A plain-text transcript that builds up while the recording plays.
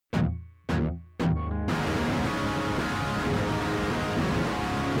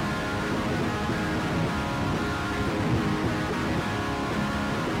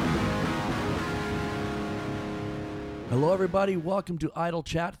Hello, everybody. Welcome to Idle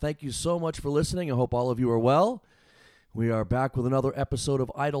Chat. Thank you so much for listening. I hope all of you are well. We are back with another episode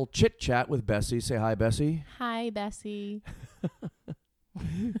of Idle Chit Chat with Bessie. Say hi, Bessie. Hi, Bessie.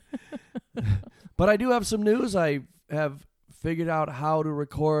 But I do have some news. I have figured out how to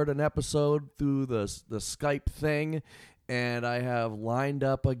record an episode through the Skype thing, and I have lined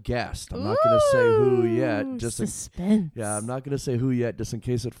up a guest. I'm not going to say who yet. Suspense. I'm not going to say who yet, just in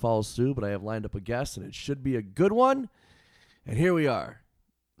case it falls through, but I have lined up a guest, and it should be a good one. And here we are.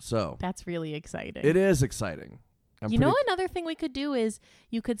 So That's really exciting. it is exciting. You know, another thing we could do is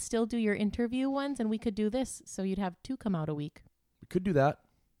you could still do your interview ones, and we could do this, so you'd have 2 come out a week. We could do that.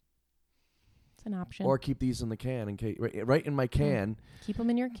 It's an option. Or keep these in the can, in case, right in my can. Keep them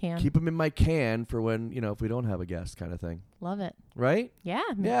in your can. Keep them in my can for when, if we don't have a guest kind of thing. Love it. Right? Yeah.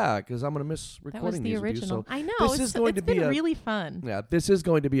 Yeah, because I'm going to miss That was recording the these original. with you. So I know. this is going to be been really fun. Yeah, this is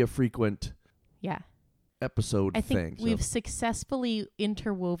going to be a frequent episode I thing. think we've successfully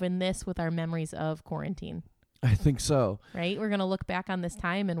interwoven this with our memories of quarantine. I think so. Right? We're going to look back on this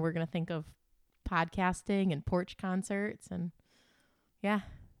time, and we're going to think of podcasting and porch concerts, and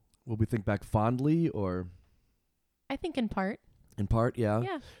Will we think back fondly or? I think in part. In part, yeah.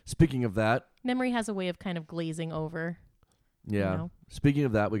 Yeah. Speaking of that. Memory has a way of kind of glazing over. Yeah. You know? Speaking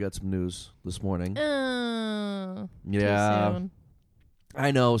of that, we got some news this morning. Yeah. Yeah. Too soon.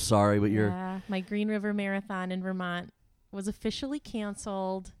 I know, sorry, but My Green River Marathon in Vermont was officially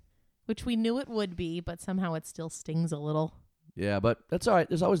canceled, which we knew it would be, but somehow it still stings a little. Yeah, but that's all right.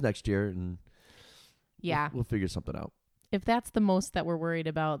 There's always next year, and we'll figure something out. If that's the most that we're worried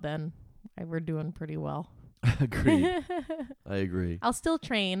about, then we're doing pretty well. Agreed. I agree. I'll still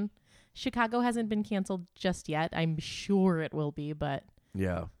train. Chicago hasn't been canceled just yet. I'm sure it will be, but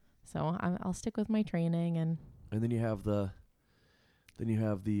yeah. So I'll stick with my training, and then you have the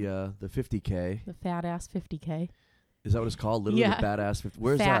 50K. The fat ass 50K. Is that what it's called? Literally the badass 50.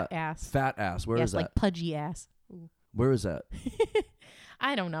 Where's that? Fat ass. Fat ass. Where is that? Like pudgy ass. Ooh. Where is that?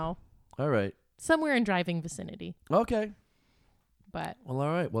 I don't know. All right. Somewhere in driving vicinity. Okay. But all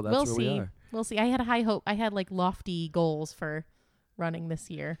right. Well, that's where we are. We'll see. I had high hope. I had lofty goals for running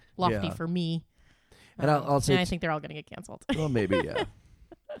this year. Lofty for me. And I'll say, I think they're all going to get canceled. Well, maybe, yeah.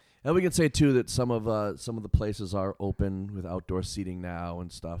 And we can say too that some of the places are open with outdoor seating now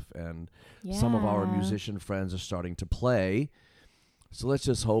and stuff, and some of our musician friends are starting to play. So let's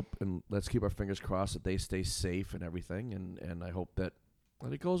just hope and let's keep our fingers crossed that they stay safe and everything, and I hope that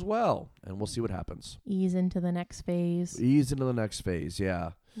it goes well, and we'll see what happens. Ease into the next phase.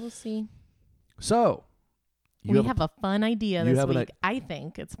 Yeah. We'll see. So, we have a fun idea this week. I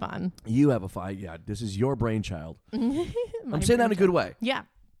think it's fun. You have a fun. Yeah, this is your brainchild. I'm saying that in a good way. Yeah.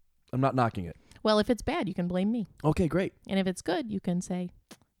 I'm not knocking it. Well, if it's bad, you can blame me. Okay, great. And if it's good, you can say,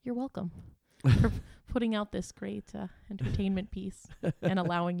 you're welcome for putting out this great entertainment piece and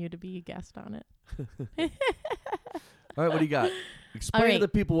allowing you to be a guest on it. All right, what do you got? Explain to the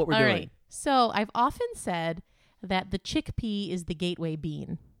people what we're doing. Right. So I've often said that the chickpea is the gateway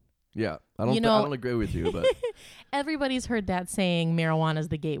bean. Yeah, I don't agree with you, but everybody's heard that saying, marijuana is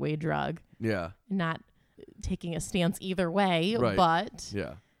the gateway drug. Yeah. Not taking a stance either way, right. But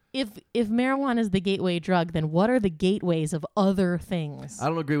yeah. If marijuana is the gateway drug, then what are the gateways of other things? I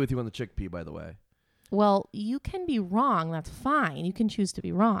don't agree with you on the chickpea, by the way. Well, you can be wrong. That's fine. You can choose to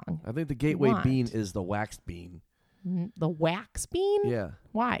be wrong. I think the gateway bean is the waxed bean. The wax bean? Yeah.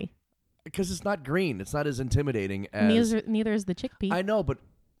 Why? Because it's not green. It's not as intimidating as... Neither is the chickpea. I know, but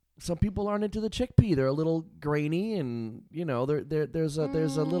some people aren't into the chickpea. They're a little grainy, and there's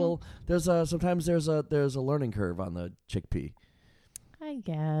sometimes there's a learning curve on the chickpea. I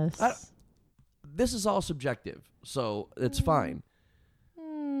guess. This is all subjective, so it's fine.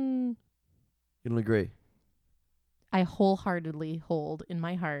 You don't agree? I wholeheartedly hold in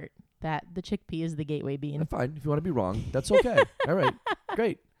my heart that the chickpea is the gateway bean. That's fine. If you want to be wrong, that's okay. All right.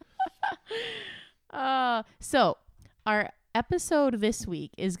 Great. So our episode this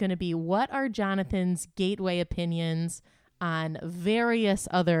week is going to be what are Jonathan's gateway opinions on various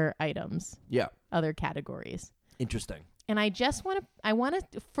other items. Yeah. Other categories. Interesting. And I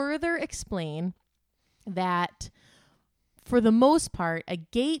want to further explain that for the most part, a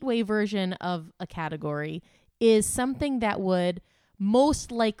gateway version of a category is something that would most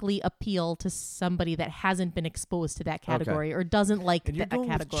likely appeal to somebody that hasn't been exposed to that category or doesn't like that category. And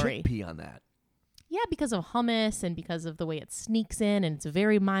you're going with chickpea on that. Yeah, because of hummus and because of the way it sneaks in and it's a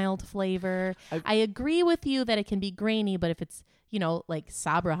very mild flavor. I agree with you that it can be grainy, but if it's, like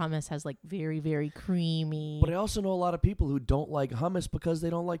Sabra hummus has like very, very creamy. But I also know a lot of people who don't like hummus because they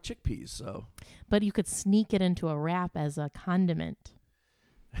don't like chickpeas, so. But you could sneak it into a wrap as a condiment.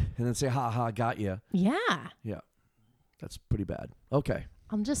 And then say, ha ha, got ya. Yeah. Yeah. That's pretty bad. Okay.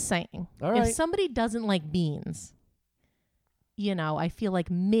 I'm just saying. All right. If somebody doesn't like beans, I feel like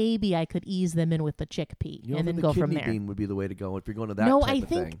maybe I could ease them in with the chickpea You don't and then think go the from kidney there. bean would be the way to go if you're going to that No, type of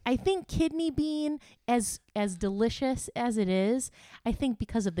thing? I think kidney bean, as delicious as it is, I think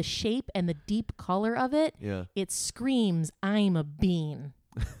because of the shape and the deep color of it, Yeah. it screams, I'm a bean.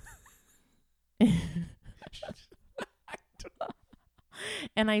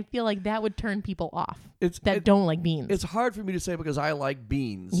 And I feel like that would turn people off that don't like beans. It's hard for me to say because I like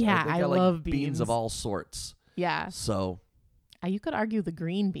beans. Yeah, I I like love beans beans. of all sorts. Yeah. So You could argue the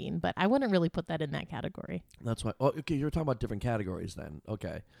green bean, but I wouldn't really put that in that category. that's why. Oh, okay, you're talking about different categories then.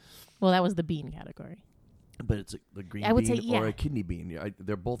 Okay. Well, that was the bean category. But it's the green I would bean say, yeah. or a kidney bean.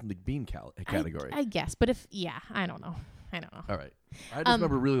 They're both in the bean category. I guess, but I don't know. All right. I just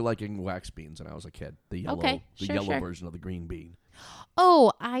remember really liking wax beans when I was a kid. The yellow, Okay, sure. version of the green bean.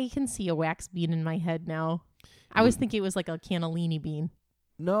 Oh, I can see a wax bean in my head now. I was thinking it was like a cannellini bean.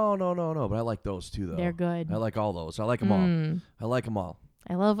 No. But I like those too, though. They're good. I like all those. I like them all. I like them all.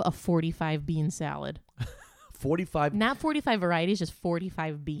 I love a 45 bean salad. 45. Not 45 varieties, just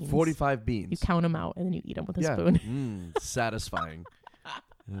 45 beans. 45 beans. You count them out and then you eat them with a spoon. Satisfying.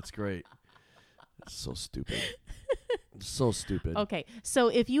 That's great. It's so stupid. So stupid. Okay, so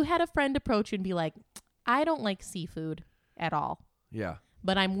if you had a friend approach you and be like, I don't like seafood at all, Yeah.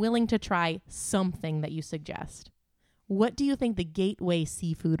 but I'm willing to try something that you suggest, what do you think the gateway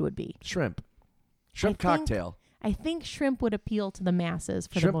seafood would be? Shrimp. Shrimp cocktail. I think shrimp would appeal to the masses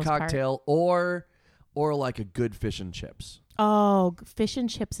for Shrimp the most part. cocktail or like a good fish and chips. Oh, fish and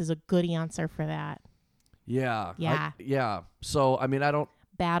chips is a good answer for that. Yeah. Yeah. Yeah. So, I mean, I don't.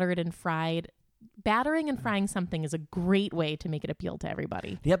 Battered and fried. Battering and frying something is a great way to make it appeal to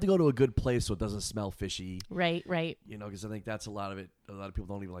everybody. You have to go to a good place so it doesn't smell fishy. Right. Because I think that's a lot of it. A lot of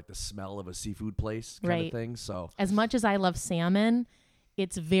people don't even like the smell of a seafood place kind Right. of thing. So As much as I love salmon,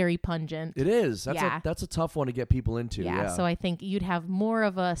 it's very pungent. it is. Yeah. That's a tough one to get people into. Yeah. So I think you'd have more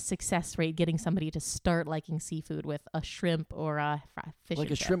of a success rate getting somebody to start liking seafood with a shrimp or a fish like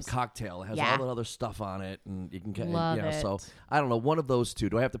and a shrimp chips. cocktail. It has Yeah. all that other stuff on it, and you can get Love So it. I don't know, one of those two.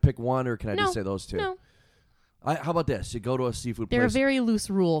 Do I have to pick one, or can I No. just say those two? No, How about this? You go to a seafood there are place, very loose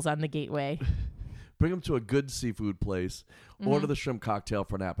rules on the gateway. bring them to a good seafood place, Mm-hmm. order the shrimp cocktail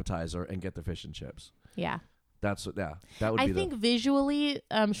for an appetizer, and get the fish and chips. Yeah. That would I be think visually,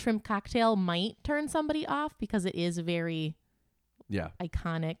 shrimp cocktail might turn somebody off because it is very yeah.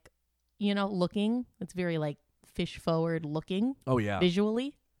 iconic, looking. It's very like fish forward looking Oh yeah.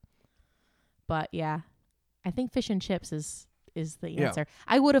 visually. But yeah, I think fish and chips is the Yeah. answer.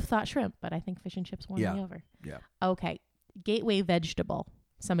 I would have thought shrimp, but I think fish and chips won Yeah. me over. Yeah. Okay. Gateway vegetable.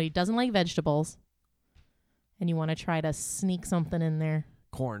 Somebody doesn't like vegetables and you want to try to sneak something in there.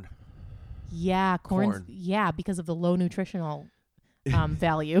 Corn. Yeah, Corn. Yeah, because of the low nutritional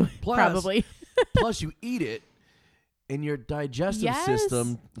value, Plus- probably. Plus, you eat it, and your digestive Yes.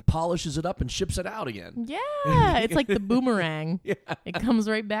 system polishes it up and ships it out again. Yeah, it's like the boomerang. Yeah. It comes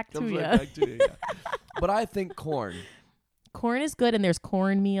right back Comes to right you. back to you. Yeah. But I think corn. Corn is good, and there's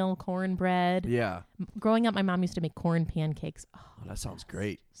cornmeal, cornbread. Yeah. Growing up, my mom used to make corn pancakes. Oh, Oh, that sounds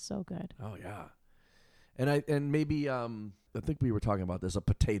great. so good. Oh yeah. And maybe I think we were talking about this, a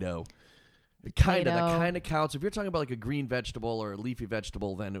potato. That kind of counts. If you're talking about like a green vegetable or a leafy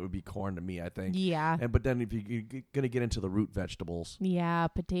vegetable, then it would be corn to me, I think. Yeah. But then if you're going to get into the root vegetables, Yeah,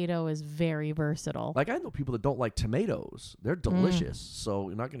 potato is very versatile. like I know people that don't like tomatoes. They're delicious, so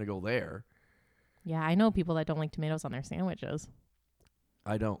you're not going to go there. Yeah, I know people that don't like tomatoes on their sandwiches.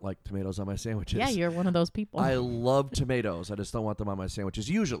 I don't like tomatoes on my sandwiches. Yeah, you're one of those people. I love tomatoes. I just don't want them on my sandwiches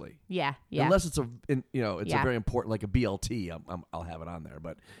usually. yeah. Unless it's a Yeah. very important, like a BLT, I'll have it on there.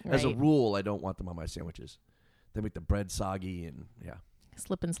 But as a Right. rule, I don't want them on my sandwiches. They make the bread soggy, and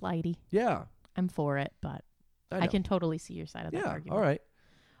Slip and slidey. yeah, I'm for it, but I I know. can totally see your side of that Yeah, argument. all right,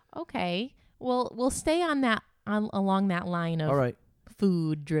 Okay. Well, we'll stay on along that line of all right,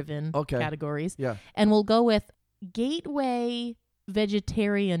 food-driven Okay. categories. yeah. And we'll go with gateway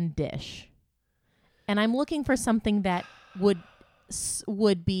vegetarian dish. And I'm looking for something that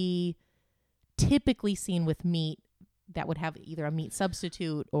would be typically seen with meat that would have either a meat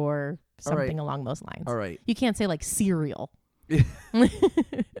substitute or All right. something along those lines. All right, You can't say like cereal.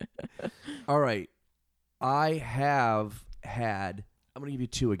 all right. I have had. I'm gonna give you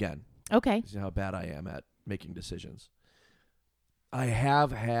two again. Okay. See how bad I am at making decisions. I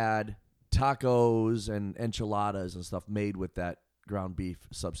have had tacos and enchiladas and stuff made with that ground beef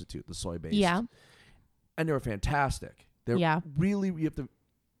substitute, the soy based. Yeah. And they were fantastic. They're Yeah. really, you have to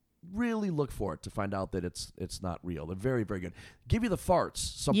really look for it to find out that it's not real. They're very, very good. Give you the farts,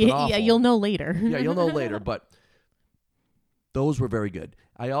 something awful. Yeah, you'll know later. Yeah, you'll know later. But Those were very good.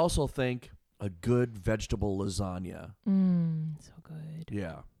 I also think a good vegetable lasagna. So good.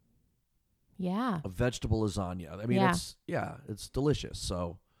 Yeah. Yeah. A vegetable lasagna. I mean, it's delicious.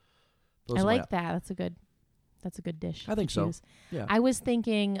 So those I are like that. That's a good dish. I think to so. choose. Yeah. I was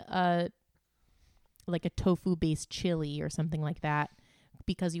thinking like a tofu based chili or something like that,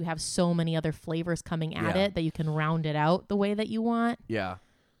 because you have so many other flavors coming at Yeah. it that you can round it out the way that you want. Yeah.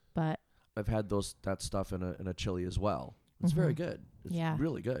 But I've had that stuff in a chili as well. It's very good. It's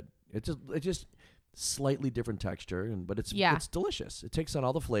really good. It's just slightly different texture, but it's delicious. It takes on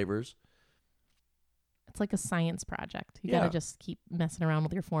all the flavors. it's like a science project. You Yeah. got to just keep messing around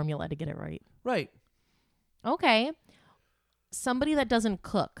with your formula to get it right. Right. Okay. Somebody that doesn't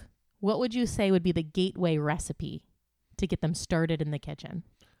cook, what would you say would be the gateway recipe to get them started in the kitchen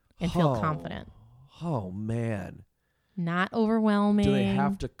and feel confident? Oh, man. Not overwhelming. Do they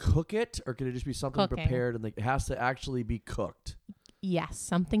have to cook it, or can it just be something Cooking. prepared and it has to actually be cooked? Yes,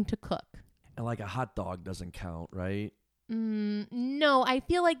 something to cook. And like a hot dog doesn't count, right? No, I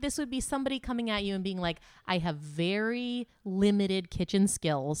feel like this would be somebody coming at you and being like, I have very limited kitchen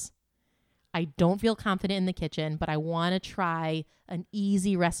skills. I don't feel confident in the kitchen, but I want to try an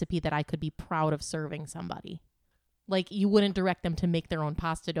easy recipe that I could be proud of serving somebody. Like, you wouldn't direct them to make their own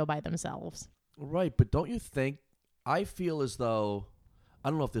pasta dough by themselves. Right, but don't you think, I feel as though, I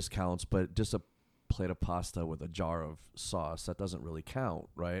don't know if this counts, but just a plate of pasta with a jar of sauce, that doesn't really count,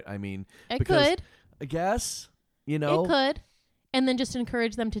 right? I mean, It could. I guess, It could. And then just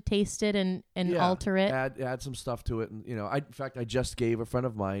encourage them to taste it and alter it. Add some stuff to it. And, in fact, I just gave a friend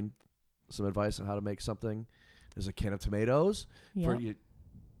of mine some advice on how to make something. There's a can of tomatoes. Yeah. You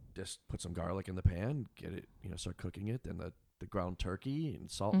just put some garlic in the pan, get it, start cooking it, then the ground turkey and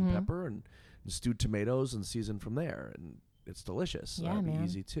salt and pepper and stewed tomatoes and season from there. And it's delicious. Yeah, That'd be man.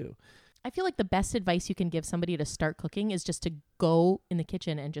 easy too. I feel like the best advice you can give somebody to start cooking is just to go in the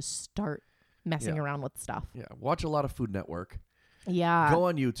kitchen and just start messing around with stuff. Yeah. Watch a lot of Food Network. Yeah. Go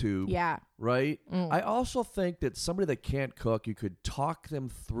on YouTube. Yeah. Right? I also think that somebody that can't cook, you could talk them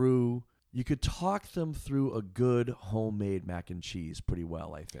through a good homemade mac and cheese pretty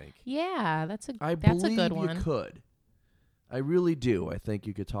well, I think. Yeah, that's a I good believe one. you could. I really do. I think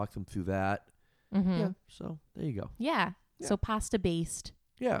you could talk them through that. Mm-hmm. Yeah. So there you go. Yeah. So pasta based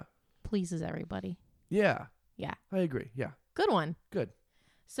Yeah. pleases everybody. Yeah. Yeah. I agree. Yeah. Good one. Good.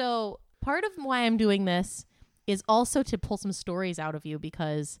 So part of why I'm doing this is also to pull some stories out of you,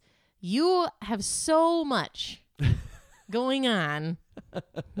 because you have so much going on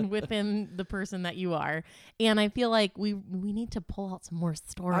within the person that you are. And I feel like we need to pull out some more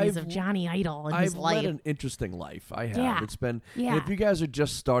stories of Johnny Idol and his life. I've led an interesting life. I have. Yeah. It's been, Yeah. and if you guys are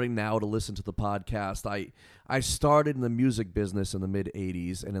just starting now to listen to the podcast, I started in the music business in the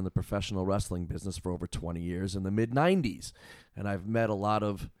mid-'80s and in the professional wrestling business for over 20 years in the mid-'90s. And I've met a lot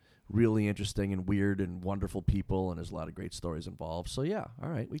of really interesting and weird and wonderful people, and there's a lot of great stories involved. So yeah, all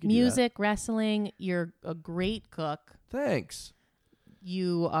right, we can do that. Music, wrestling, you're a great cook. Thanks.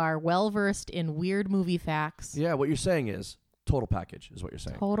 You are well-versed in weird movie facts. Yeah, what you're saying is total package is what you're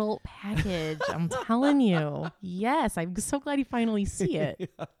saying. Total package. I'm telling you. Yes, I'm so glad you finally see it.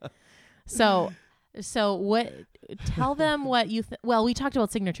 So what? Tell them what you. Well, we talked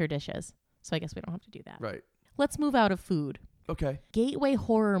about signature dishes, so I guess we don't have to do that. Right. Let's move out of food. Okay. Gateway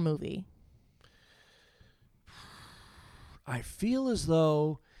horror movie. I feel as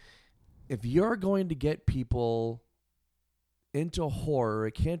though if you're going to get people into horror,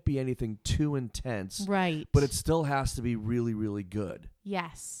 it can't be anything too intense. Right. But it still has to be really, really good.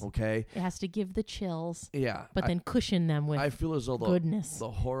 Yes. Okay? It has to give the chills. Yeah. But then cushion them with I feel as though goodness. The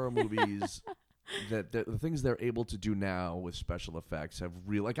horror movies, that the things they're able to do now with special effects have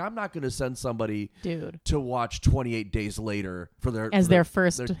really... Like, I'm not going to send somebody to watch 28 Days Later for their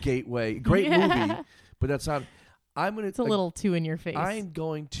first... Their gateway. Great movie, but that's not... It's a little too in your face. I'm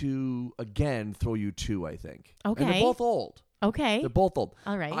going to, again, throw you two, I think. Okay. And they're both old. Okay. They're both old.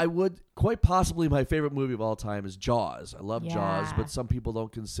 All right. I would, quite possibly, my favorite movie of all time is Jaws. I love Jaws, but some people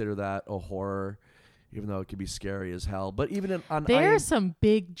don't consider that a horror, even though it can be scary as hell. But even on there are some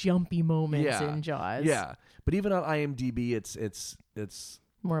big jumpy moments in Jaws. Yeah. But even on IMDb, it's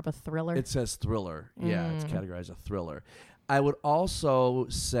more of a thriller. It says thriller. Yeah, it's categorized a thriller. I would also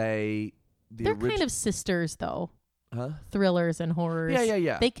say they're kind of sisters, though. Huh? Thrillers and horrors.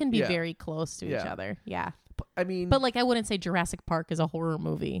 Yeah. They can be very close to each other. Yeah. I mean... But, like, I wouldn't say Jurassic Park is a horror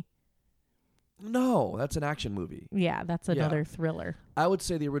movie. No, that's an action movie. Yeah, that's another thriller. I would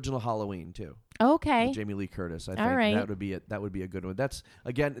say the original Halloween, too. Okay. With Jamie Lee Curtis. I think that would be a good one. That's,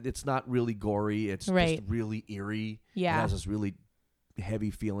 again, it's not really gory. It's just really eerie. Yeah. It has this really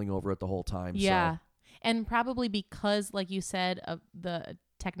heavy feeling over it the whole time. Yeah. So. And probably because, like you said, of the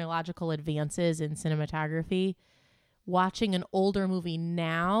technological advances in cinematography, watching an older movie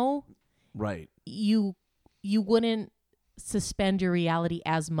now, Right. you wouldn't suspend your reality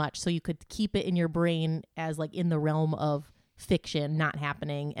as much, so you could keep it in your brain as like in the realm of fiction, not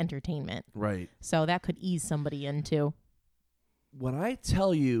happening entertainment. Right. So that could ease somebody into. When I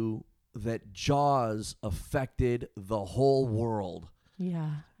tell you that Jaws affected the whole world,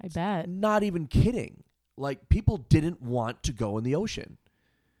 Yeah, I bet. not even kidding. Like, people didn't want to go in the ocean.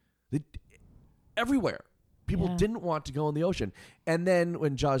 Everywhere. People Yeah. didn't want to go in the ocean. And then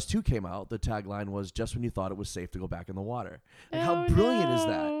when Jaws 2 came out, the tagline was just when you thought it was safe to go back in the water. Like, how brilliant is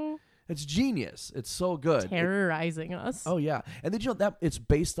that? It's genius. It's so good. Terrorizing us. Oh yeah. And did you know that it's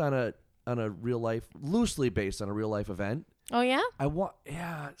based on a real life, loosely based on a real life event? Oh, yeah?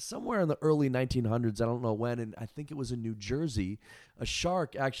 Somewhere in the early 1900s, I don't know when, and I think it was in New Jersey, a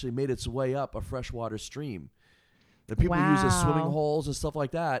shark actually made its way up a freshwater stream. The people use as swimming Wow. holes and stuff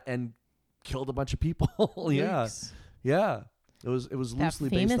like that, and killed a bunch of people. Yeah, Yikes. yeah. It was That loosely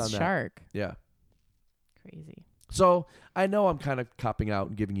based famous on that. shark. Yeah. Crazy. So I know I'm kind of copping out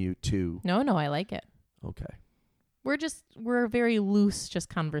and giving you two. No, I like it. Okay. We're very loose, just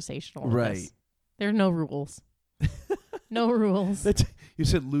conversational. with Right. this. There are no rules. No rules. You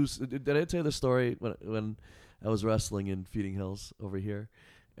said loose. Did I tell you the story when I was wrestling in Feeding Hills over here,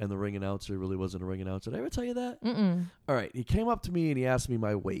 and the ring announcer really wasn't a ring announcer? Did I ever tell you that? Mm-mm. All right. He came up to me and he asked me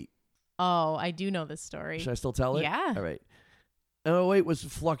my weight. Oh, I do know this story. Should I still tell it? Yeah. All right. And my weight was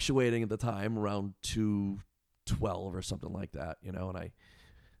fluctuating at the time around 212 or something like that, and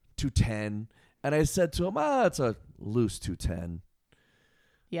 210. And I said to him, it's a loose 210.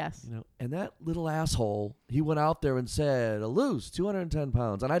 Yes. And that little asshole, he went out there and said, a loose 210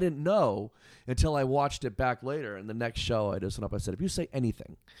 pounds. And I didn't know until I watched it back later. And the next show, I just went up, I said, if you say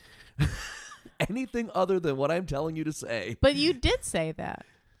anything, anything other than what I'm telling you to say. But you did say that.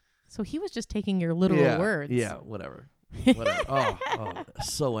 So he was just taking your literal words. Yeah, whatever. Oh,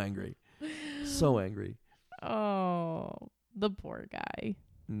 so angry. So angry. Oh, the poor guy.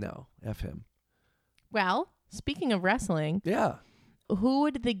 No, F him. Well, speaking of wrestling, Yeah. who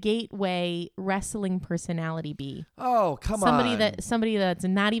would the gateway wrestling personality be? Oh, come on. Somebody that's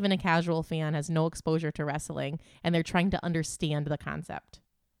not even a casual fan, has no exposure to wrestling, and they're trying to understand the concept.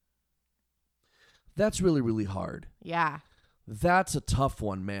 That's really, really hard. Yeah. That's a tough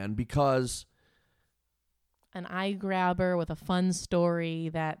one, man, because An eye grabber with a fun story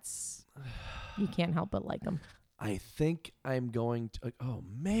that's you can't help but like them. I think I'm going to. Oh,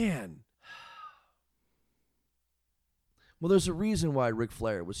 man. Well, there's a reason why Ric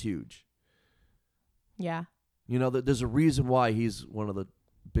Flair was huge. Yeah. There's a reason why he's one of the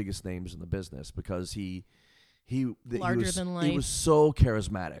biggest names in the business, because he Larger than life. He was so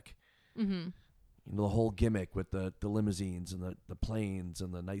charismatic. Mm-hmm. The whole gimmick with the limousines and the planes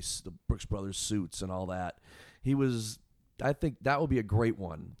and the Brooks Brothers suits and all that. I think that would be a great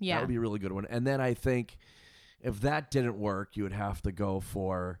one. Yeah. That would be a really good one. And then I think if that didn't work, you would have to go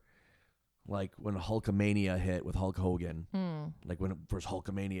for, like, when Hulkamania hit with Hulk Hogan. Like, when first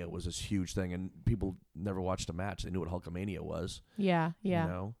Hulkamania was this huge thing, and people never watched a match. They knew what Hulkamania was. Yeah,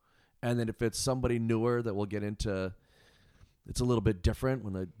 yeah. And then if it's somebody newer that we'll get into, it's a little bit different.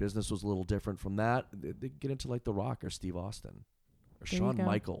 When the business was a little different from that, they get into like The Rock or Steve Austin or There you Shawn go.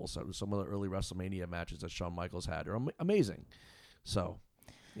 Michaels. Some of the early WrestleMania matches that Shawn Michaels had are amazing. So,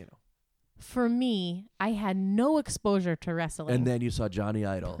 For me, I had no exposure to wrestling. And then you saw Johnny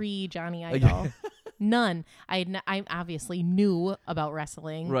Idol. Pre-Johnny Idol. None. I obviously knew about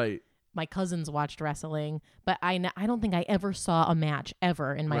wrestling. Right. My cousins watched wrestling, but I don't think I ever saw a match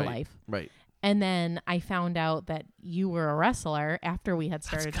ever in my life. Right. And then I found out that you were a wrestler after we had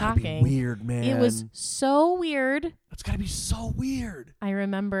started That's gotta talking. be weird, man. It was so weird. That's gotta be so weird. I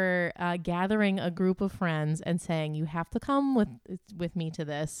remember gathering a group of friends and saying, "You have to come with me to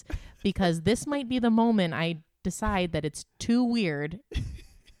this, because this might be the moment I decide that it's too weird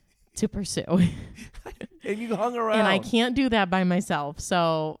to pursue." And you hung around. And I can't do that by myself.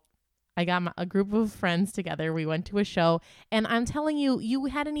 So I got a group of friends together. We went to a show. And I'm telling you, you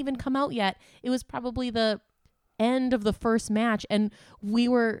hadn't even come out yet. It was probably the end of the first match. And we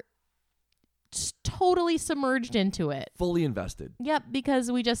were totally submerged into it. Fully invested. Yep,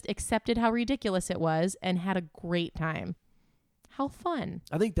 because we just accepted how ridiculous it was and had a great time. How fun.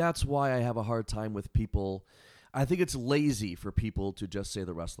 I think that's why I have a hard time with people. I think it's lazy for people to just say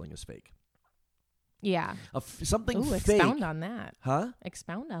the wrestling is fake. Yeah. Something Ooh, fake. expound on that. Huh?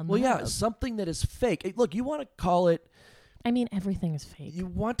 Expound on Well, that. yeah, something that is fake. Hey, look, you want to call it. I mean, everything is fake. You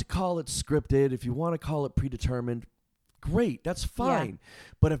want to call it scripted. If you want to call it predetermined, great. That's fine.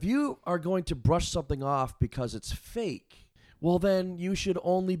 But if you are going to brush something off because it's fake, well, then you should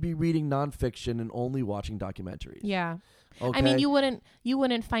only be reading nonfiction and only watching documentaries. Yeah. Okay? I mean, you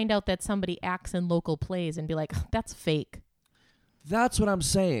wouldn't find out that somebody acts in local plays and be like, that's fake. That's what I'm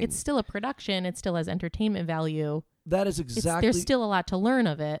saying. It's still a production. It still has entertainment value. That is exactly. There's still a lot to learn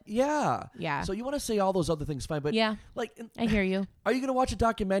of it. Yeah. Yeah. So you want to say all those other things, fine, but yeah, like, I hear you. Are you going to watch a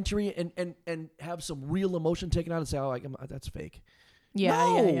documentary and have some real emotion taken out and say, oh, that's fake? Yeah,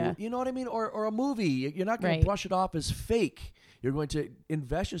 no, yeah. You know what I mean? Or a movie. You're not going to brush it off as fake. You're going to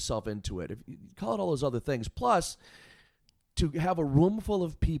invest yourself into it. If you call it all those other things. Plus, to have a room full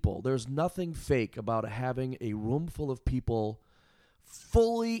of people, there's nothing fake about having a room full of people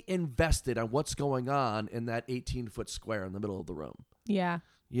fully invested on what's going on in that 18-foot square in the middle of the room. Yeah.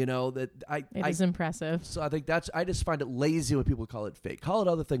 You know, that it is impressive. So I think I just find it lazy when people call it fake. Call it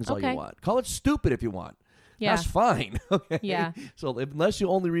other things all you want. Call it stupid if you want. Yeah. That's fine. Okay. Yeah. So unless you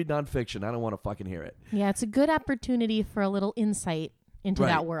only read nonfiction, I don't want to fucking hear it. Yeah, it's a good opportunity for a little insight into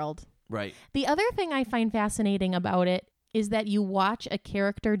that world. Right. The other thing I find fascinating about it is that you watch a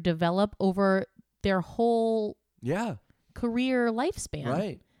character develop over their whole career lifespan.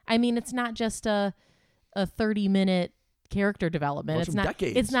 Right. I mean, it's not just a 30-minute character development. Well, it's not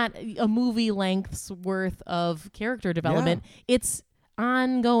decades. It's not a movie length's worth of character development. It's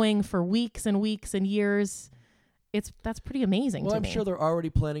ongoing for weeks and weeks and years. That's pretty amazing to me. Well, I'm sure they're already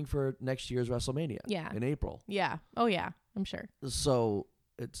planning for next year's WrestleMania in April. Yeah. Oh yeah, I'm sure. So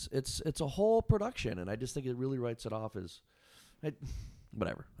it's a whole production, and I just think it really writes it off as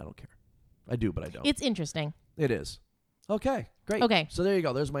whatever. I don't care. I do, but I don't. It's interesting. It is. Okay, great. Okay. So there you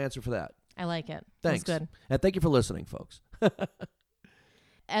go. There's my answer for that. I like it. Thanks. That's good. And thank you for listening, folks.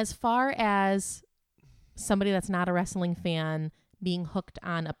 As far as somebody that's not a wrestling fan being hooked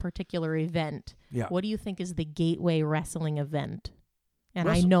on a particular event, what do you think is the gateway wrestling event? And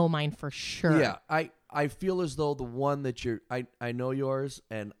I know mine for sure. Yeah, I feel as though the one that I know yours,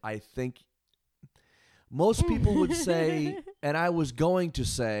 and I think most people would say, and I was going to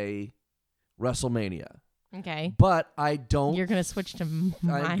say WrestleMania. Okay. But I don't. You're going to switch to mine.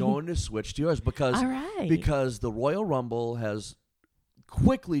 I'm going to switch to yours because the Royal Rumble has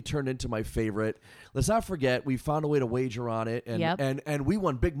quickly turned into my favorite. Let's not forget, we found a way to wager on it, and we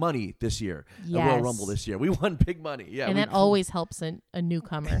won big money this year. Yes. The Royal Rumble this year. We won big money. Yeah. And that always helps a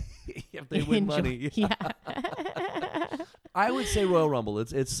newcomer. If they win money. Yeah. I would say Royal Rumble.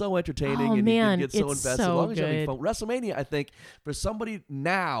 It's so entertaining and man, you get so invested. So as long as good. you're having fun. WrestleMania, I think, for somebody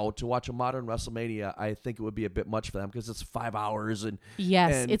now to watch a modern WrestleMania, I think it would be a bit much for them because it's 5 hours and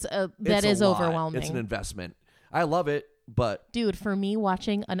that is overwhelming. It's an investment. I love it, but dude, for me,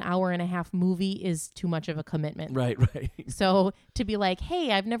 watching an hour and a half movie is too much of a commitment. Right. So to be like,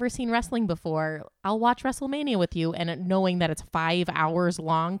 hey, I've never seen wrestling before, I'll watch WrestleMania with you, and knowing that it's 5 hours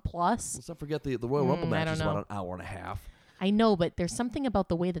long plus. Let's not forget the Royal Rumble match is about an hour and a half. I know, but there's something about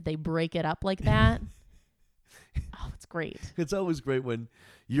the way that they break it up like that. Oh, it's great. It's always great when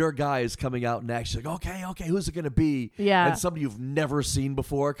your guy is coming out next. You're like, okay, who's it going to be? Yeah. And somebody you've never seen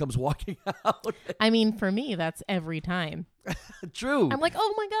before comes walking out. I mean, for me, that's every time. True. I'm like,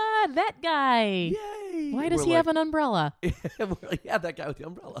 oh my God, that guy. Yay. Why does he have an umbrella? Yeah, that guy with the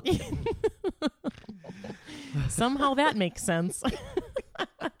umbrella. Somehow that makes sense.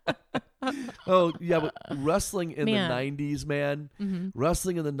 Oh, yeah, but wrestling in the 90s, man. Mm-hmm.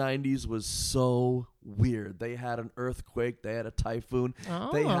 Wrestling in the 90s was so weird. They had an earthquake. They had a typhoon.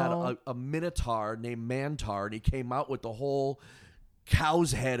 Oh. They had a minotaur named Mantar, and he came out with the whole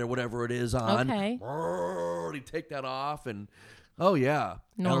cow's head or whatever it is on. Okay. He'd take that off, and oh, yeah.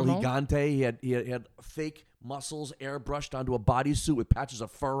 Normal. El Gigante, he had fake muscles airbrushed onto a bodysuit with patches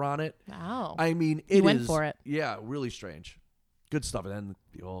of fur on it. Wow. I mean, he went for it. Yeah, really strange. Good stuff. And then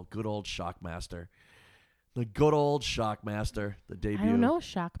the good old Shockmaster. The good old Shockmaster, the debut. I don't know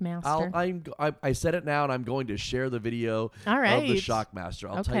Shockmaster. I said it now, and I'm going to share the video of the Shockmaster.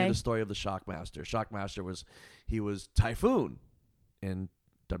 I'll tell you the story of the Shockmaster. Shockmaster was Typhoon in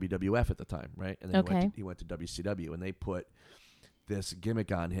WWF at the time, right? And then he went to WCW, and they put this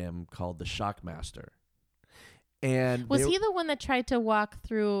gimmick on him called the Shockmaster. And was he the one that tried to walk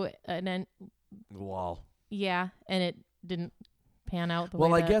through an wall? Yeah, and it didn't pan out the way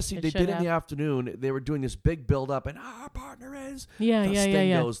well, I that guess they did have. in the afternoon. They were doing this big build up, and our partner is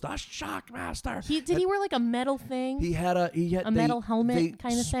Sting goes the Shockmaster. Did he wear like a metal thing? He had a metal helmet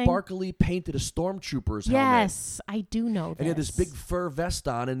kind of thing. Sparkly painted a stormtrooper's helmet. Yes, I do know that. And he had this big fur vest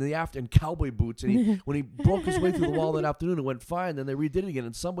on, and cowboy boots. And when he broke his way through the wall that afternoon, it went fine. Then they redid it again,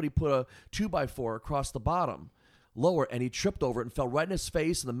 and somebody put a 2x4 across the bottom lower, and he tripped over it and fell right in his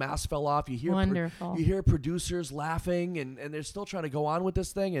face, and the mask fell off. You hear Wonderful. you hear producers laughing, and they're still trying to go on with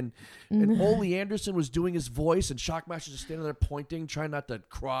this thing. And Ole Anderson was doing his voice, and Shockmaster's just standing there pointing, trying not to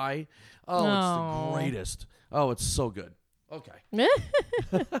cry. Oh, it's the greatest. Oh, it's so good. Okay.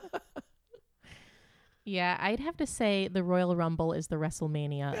 Yeah, I'd have to say the Royal Rumble is the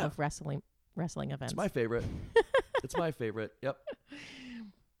WrestleMania of wrestling events. It's my favorite. It's my favorite. Yep.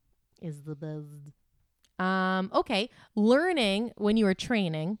 Is the best. Okay. Learning when you were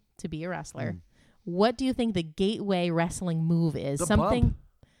training to be a wrestler, what do you think the gateway wrestling move is? The Something. bump.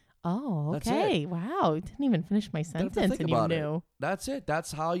 Oh, That's okay. it. Wow. Didn't even finish my Don't have to sentence, think and you about knew. it. That's it.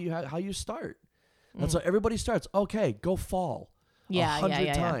 That's how you start. That's how everybody starts. Okay, go fall. Yeah,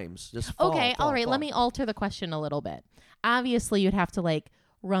 100 times. Just fall. Okay, fall, all right. fall. Let me alter the question a little bit. Obviously, you'd have to like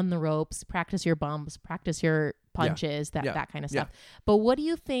run the ropes, practice your bumps, practice your punches, that kind of stuff. But what do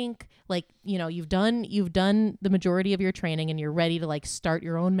you think? Like, you've done the majority of your training, and you're ready to like start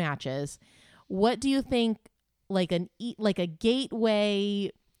your own matches. What do you think? Like a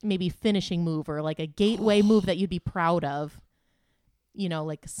gateway, maybe finishing move, or like a gateway move that you'd be proud of.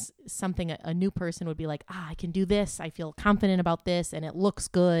 Like something a new person would be like, I can do this. I feel confident about this, and it looks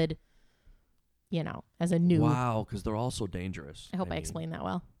good. As a new. Wow, because they're all so dangerous. I hope I explained that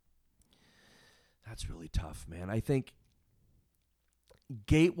well. That's really tough, man. I think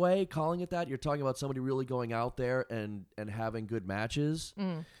gateway, calling it that, you're talking about somebody really going out there and having good matches.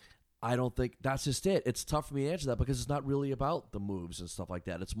 I don't think that's just it. It's tough for me to answer that because it's not really about the moves and stuff like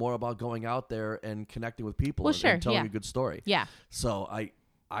that. It's more about going out there and connecting with people and telling a good story. Yeah. So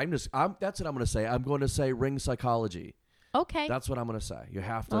that's what I'm going to say. I'm going to say ring psychology. Okay. That's what I'm going to say. You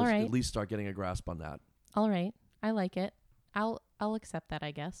have to at least start getting a grasp on that. All right. I like it. I'll accept that, I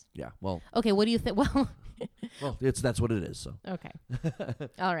guess. Yeah. Well. Okay. What do you think? Well. Well, that's what it is. So. Okay.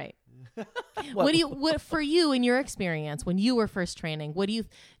 All right. What for you in your experience when you were first training?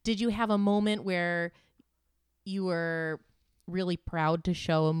 Did you have a moment where you were really proud to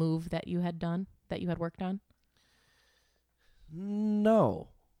show a move that you had done, that you had worked on? No,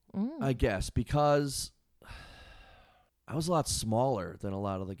 I guess because I was a lot smaller than a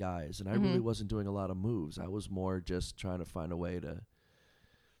lot of the guys, and I really wasn't doing a lot of moves. I was more just trying to find a way to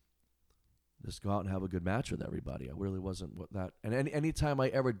just go out and have a good match with everybody. I really wasn't that. And any time I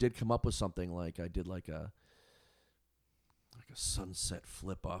ever did come up with something, like I did like a sunset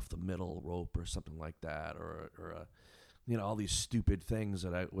flip off the middle rope or something like that, or all these stupid things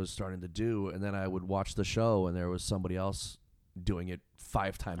that I was starting to do, and then I would watch the show and there was somebody else doing it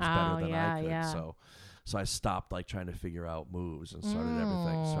 5 times better than I could. Yeah. So I stopped like trying to figure out moves and started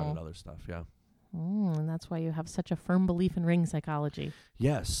everything, started other stuff. Yeah. And that's why you have such a firm belief in ring psychology.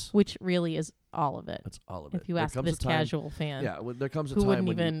 Yes. Which really is all of it. That's all of it. If you ask this casual fan. Yeah, there comes a time who time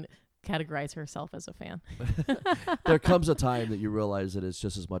wouldn't even categorize herself as a fan. There comes a time that you realize that it's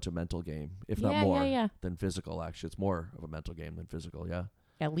just as much a mental game, if not more, than physical, actually. It's more of a mental game than physical, yeah.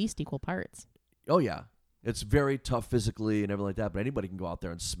 At least equal parts. Oh, yeah. It's very tough physically and everything like that, but anybody can go out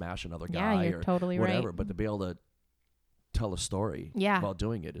there and smash another guy you're or totally whatever. Right. But to be able to tell a story while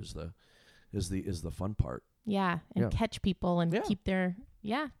doing it is the fun part. Yeah, and catch people and keep their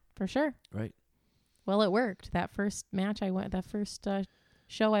for sure. Right. Well, it worked. That first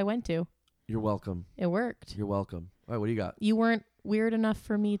show I went to. You're welcome. It worked. You're welcome. All right, what do you got? You weren't weird enough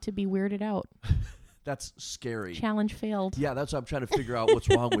for me to be weirded out. That's scary. Challenge failed. Yeah, that's what I'm trying to figure out what's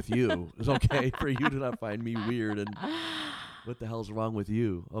wrong with you. It's okay for you to not find me weird, and what the hell's wrong with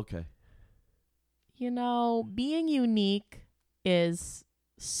you? Okay. Being unique is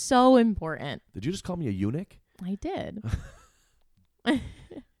so important. Did you just call me a eunuch? I did.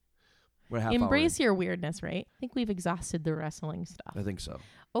 We're half Embrace your weirdness, right? I think we've exhausted the wrestling stuff. I think so.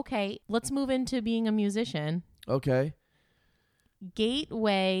 Okay, let's move into being a musician. Okay.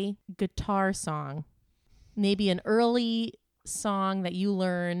 Gateway guitar song. Maybe an early song that you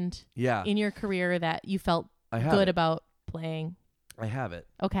learned in your career that you felt good about playing. I have it.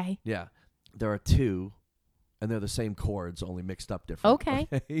 Okay. Yeah. There are 2, and they're the same chords, only mixed up different. Okay.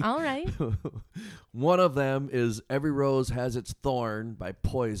 All right. One of them is Every Rose Has Its Thorn by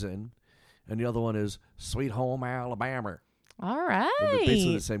Poison, and the other one is Sweet Home Alabama. All right. They're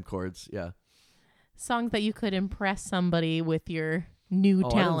basically the same chords, yeah. Songs that you could impress somebody with your new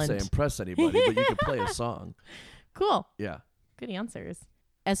talent. I didn't say impress anybody, but you could play a song. Cool. Yeah. Good answers.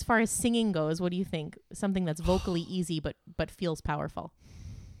 As far as singing goes, what do you think? Something that's vocally easy but feels powerful.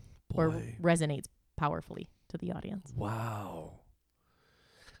 Boy. Or resonates powerfully to the audience. Wow.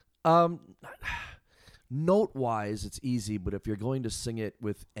 Note-wise, it's easy, but if you're going to sing it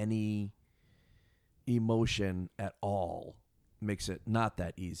with any emotion at all, makes it not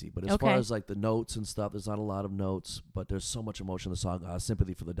that easy. But as Okay. far as like the notes and stuff, there's not a lot of notes, but there's so much emotion in the song.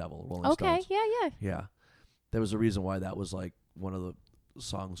 Sympathy for the Devil, Rolling Okay. Stones. Yeah. Yeah. There was a reason why that was like one of the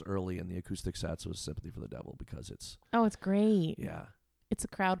songs early in the acoustic sets was Sympathy for the Devil, because it's, Oh, it's great. yeah. It's a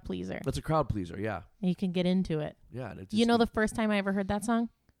crowd pleaser. It's a crowd pleaser, yeah. You can get into it. Yeah. And it just, You know the first time I ever heard that song?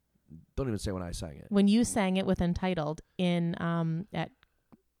 don't even say when I sang it. When you sang it with Entitled in it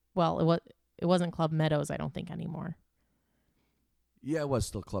wasn't Club Meadows, I don't think, anymore. Yeah, it was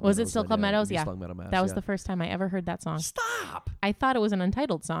still Club Was Meadows. it still then, Club Meadows? Maybe Yeah. Slung Meadow Mass, That was yeah. the first time I ever heard that song. Stop! I thought it was an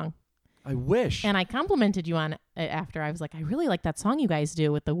Untitled song. I wish. And I complimented you on it after. I was like, I really like that song you guys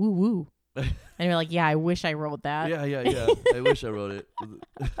do with the woo woo. And you're like, yeah, I wish I wrote that. Yeah. I wish I wrote it.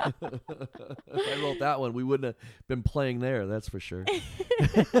 If I wrote that one, we wouldn't have been playing there, that's for sure.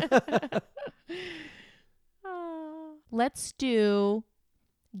 Let's do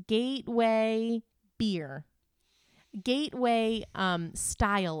gateway beer. Gateway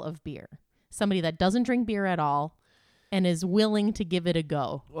style of beer. Somebody that doesn't drink beer at all and is willing to give it a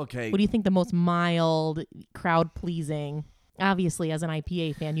go. Okay. What do you think the most mild, crowd pleasing? Obviously, as an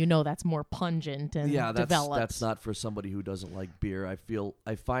IPA fan, you know that's more pungent and developed. That's not for somebody who doesn't like beer.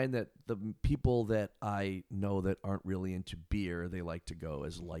 I find that the people that I know that aren't really into beer, they like to go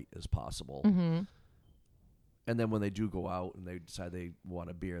as light as possible. Mm-hmm. And then when they do go out and they decide they want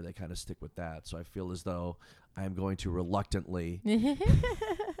a beer, they kind of stick with that. So I feel as though I'm going to reluctantly.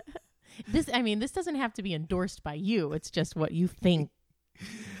 This doesn't have to be endorsed by you. It's just what you think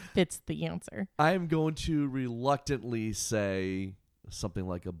fits the answer. I'm going to reluctantly say something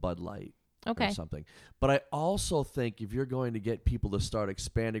like a Bud Light. Okay. Or something. But I also think if you're going to get people to start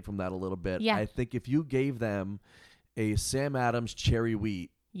expanding from that a little bit, Yeah. I think if you gave them a Sam Adams cherry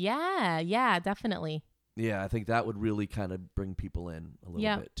wheat, Yeah, definitely. yeah, I think that would really kind of bring people in a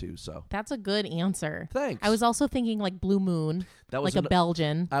little bit too. So That's a good answer. thanks. I was also thinking like Blue Moon, that was like a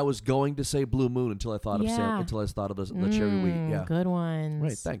Belgian. I was going to say Blue Moon until I thought of Yeah. the cherry wheat. Yeah. Good ones.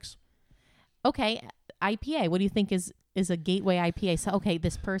 Right. Thanks. Okay, IPA. What do you think is a gateway IPA? So, okay,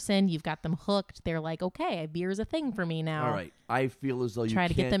 this person, you've got them hooked. They're like, okay, beer is a thing for me now. All right. I feel as though you Try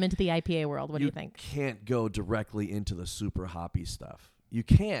to get can't- them into the IPA world. What do you think? Can't go directly into the super hoppy stuff. You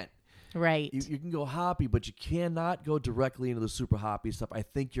can't. Right. You can go hoppy, but you cannot go directly into the super hoppy stuff. I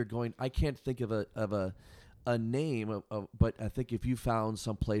think you're going. I can't think of a name, but I think if you found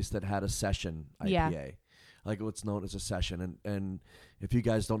some place that had a session IPA, Yeah. like what's known as a session, and if you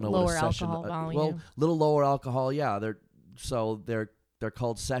guys don't know Lower what a session, alcohol volume. well, little lower alcohol, yeah, they're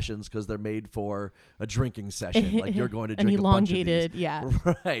called sessions because they're made for a drinking session. Like you're going to An drink elongated, a bunch of these.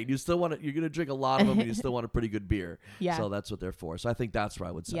 yeah. Right. You still want to. You're going to drink a lot of them, and you still want a pretty good beer. Yeah. So that's what they're for. So I think that's where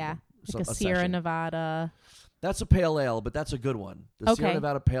I would send Yeah. them. Like So a Sierra session. Nevada. That's a pale ale, but that's a good one. The Sierra Okay.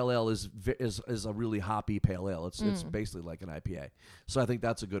 Nevada pale ale is a really hoppy pale ale. It's basically like an IPA. So I think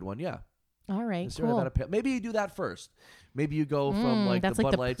that's a good one. Yeah. All right, The Sierra cool. Nevada pale. Maybe you do that first. Maybe you go from like that's the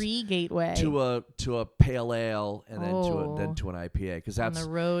like Bud the Lights pre-gateway to a pale ale and then Oh. to an IPA because on that's the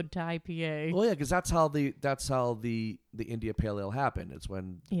road to IPA. well, yeah, because that's how the India Pale Ale happened. It's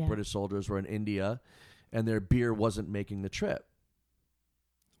when Yeah. British soldiers were in India, and their beer wasn't making the trip.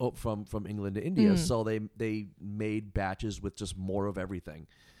 From England to India, so they made batches with just more of everything,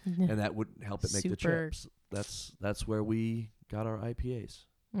 and that would help it make the Super. trips. That's where we got our IPAs.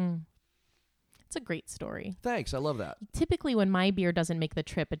 It's a great story. Thanks, I love that. Typically, when my beer doesn't make the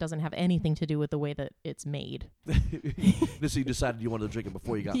trip, it doesn't have anything to do with the way that it's made. So you decided you wanted to drink it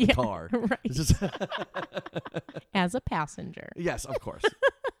before you got in the car. Right. It's just As a passenger. yes, of course,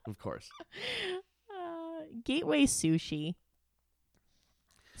 of course. Gateway sushi.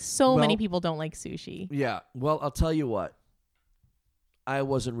 So many Well- people don't like sushi. Yeah. Well, I'll tell you what. I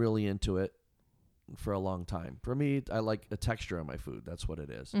wasn't really into it for a long time. For me, I like a texture on my food. That's what it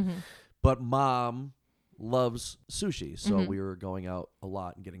is. But Mom loves sushi, so we were going out a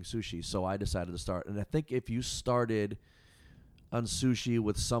lot and getting sushi. So I decided to start. And I think if you started on sushi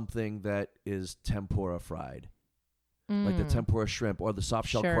with something that is tempura fried, like the tempura shrimp or the soft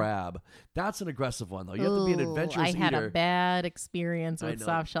shell Sure. crab, that's an aggressive one, though. You have to be an Ooh, adventurous I had eater. a bad experience I with know-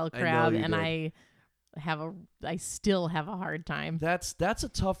 soft shell I know crab, you and did. I still have a hard time. That's a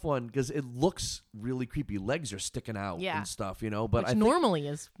tough one because it looks really creepy. Legs are sticking out Yeah. and stuff, But Which I think, normally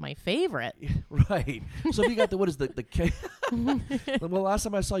is my favorite. right. So if you got what is the well, last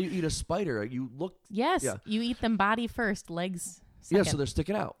time I saw you eat a spider, you looked Yes, Yeah. you eat them body first, legs second. so they're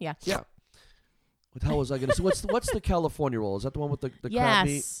sticking out. Yeah. Yeah. What the hell was I gonna say? What's the California roll? Is that the one with the crab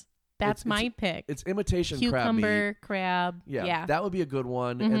meat? Yes, that's It's- my pick. It's imitation crab meat. Cucumber, crab. Yeah, Yeah. that would be a good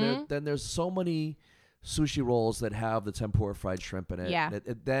one. And then there's so many sushi rolls that have the tempura fried shrimp in it. Yeah.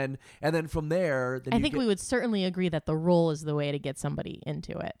 And then from there, then I you think we would certainly agree that the roll is the way to get somebody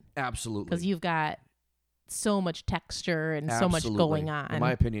into it. absolutely, Because you've got so much texture and so much going on. In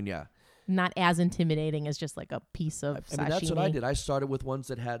my opinion, yeah. Not as intimidating as just like a piece of sashimi. I mean, that's what I did. I started with ones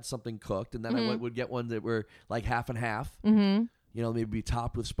that had something cooked, and then I would get ones that were like half and half. Mm-hmm. You know, maybe be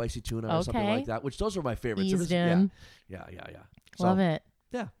topped with spicy tuna or something like that, which those are my favorites. Eased in. Yeah. Love it.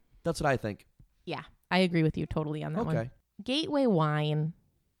 Yeah, that's what I think. Yeah, I agree with you totally on that one. Okay. Gateway wine.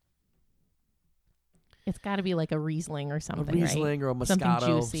 It's got to be like a Riesling or something, A Riesling right? or a Something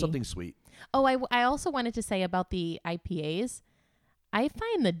Moscato, juicy. something sweet. Oh, I also wanted to say about the IPAs. I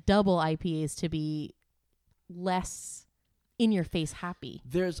find the double IPAs to be less in-your-face hoppy.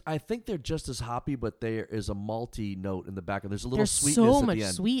 I think they're just as hoppy, but there is a malty note in the back, and there's a little There's sweetness so at much the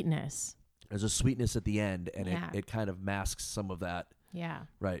end. sweetness. There's a sweetness at the end, and Yeah. it kind of masks some of that. Yeah.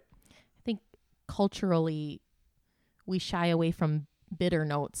 Right. I think culturally, we shy away from bitter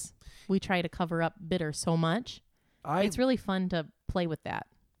notes. We try to cover up bitter so much. It's really fun to play with that.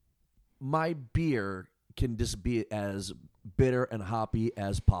 My beer can just be as bitter and hoppy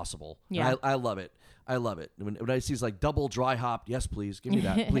as possible. Yeah. I love it. I love it. When I see it's like double dry hopped, yes, please, give me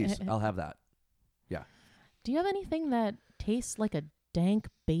that. Please, I'll have that. Yeah. Do you have anything that tastes like a dank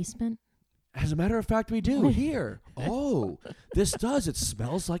basement? As a matter of fact, we do here. Oh, this does. It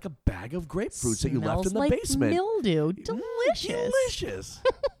smells like a bag of grapefruits that you left in the like basement. Mildew. Delicious. Delicious.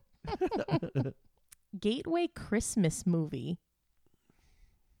 Gateway Christmas movie.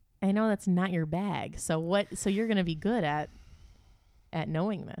 I know that's not your bag. So you're going to be good at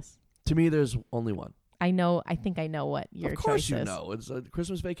knowing this. To me, there's only one. I think I know what your choice is. Of course you know. It's a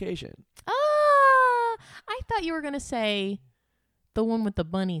Christmas Vacation. I thought you were going to say the one with the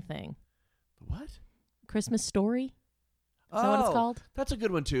bunny thing. What? Christmas Story? Is that what it's called? That's a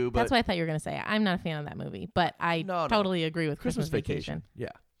good one, too. But That's what I thought you were going to say. I'm not a fan of that movie, but I totally agree with Christmas Vacation. Yeah.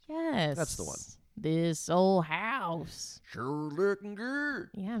 Yes. That's the one. This old house. Sure looking good.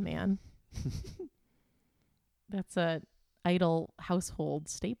 Yeah, man. That's a idle household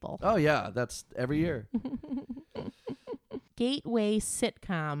staple. Oh, yeah. That's every year. Gateway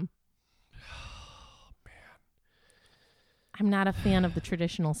sitcom. I'm not a fan of the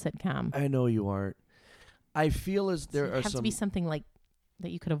traditional sitcom. I know you aren't. I feel as there It are has some... to be something like that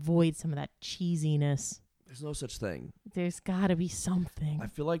you could avoid some of that cheesiness. There's no such thing. There's got to be something. I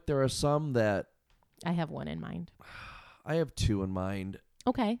feel like there are some that... I have one in mind. I have two in mind.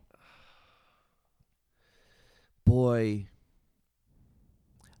 Okay. Boy.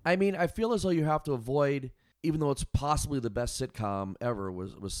 I mean, I feel as though you have to avoid, even though it's possibly the best sitcom ever,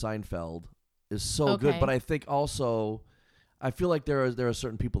 was Seinfeld, is so good. But I think also, I feel like there are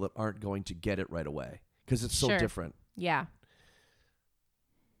certain people that aren't going to get it right away because it's so different. Yeah.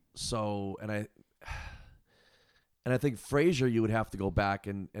 So, and I think Frasier, you would have to go back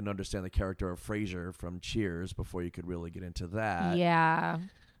and understand the character of Frasier from Cheers before you could really get into that. Yeah.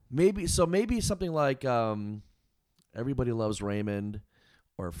 Maybe something like Everybody Loves Raymond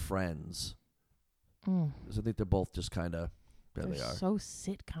or Friends. Because I think they're both just kind of, there they are. So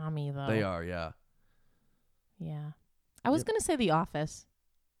sitcom-y, though. They are, yeah. Yeah. I was going to say The Office.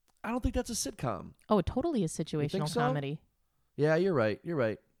 I don't think that's a sitcom. Oh, it totally is situational so? comedy. Yeah, you're right. You're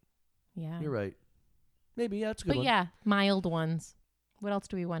right. Yeah. You're right. Maybe, yeah, it's a good one. But yeah, mild ones. What else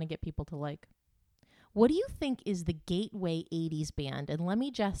do we want to get people to like? What do you think is the gateway 80s band? And let me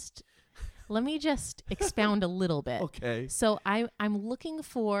just expound a little bit. Okay. So I'm looking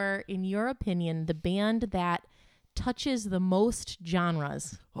for, in your opinion, the band that touches the most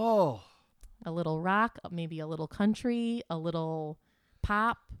genres. Oh. A little rock, maybe a little country, a little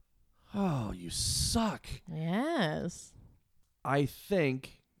pop. Oh, you suck. Yes. I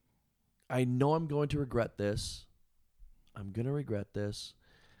know I'm going to regret this. I'm going to regret this.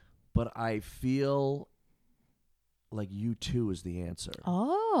 But I feel like U2 is the answer.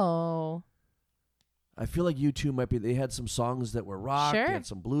 Oh. I feel like U2 might be. They had some songs that were rock. Sure. They had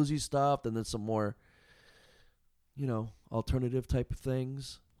some bluesy stuff. And then some more, alternative type of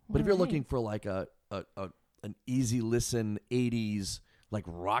things. But if you're looking for like an easy listen 80s like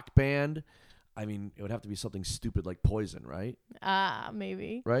rock band, I mean, it would have to be something stupid like Poison, right?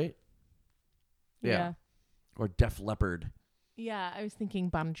 Maybe. Right? Yeah. Or Def Leppard. Yeah, I was thinking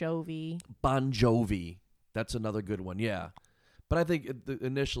Bon Jovi. Bon Jovi. That's another good one, yeah. But I think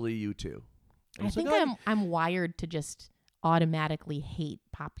initially U2. I think I'm wired to just automatically hate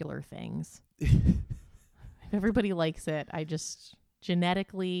popular things. If everybody likes it, I just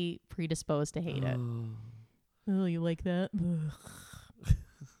genetically predisposed to hate it. Oh, you like that?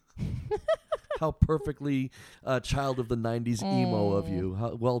 How perfectly child of the 90s emo of you.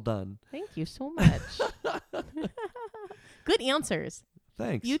 Well done. Thank you so much. Good answers.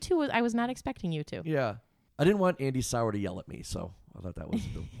 Thanks. You two, I was not expecting you to. Yeah. I didn't want Andy Sauer to yell at me, so I thought that was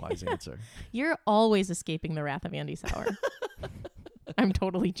the wise answer. You're always escaping the wrath of Andy Sauer. I'm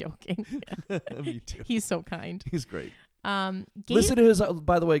totally joking. Me too. He's so kind. He's great. Gate- Listen to his,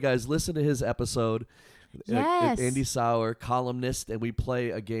 by the way, guys, listen to his episode. Yes. Andy Sauer, columnist, and we play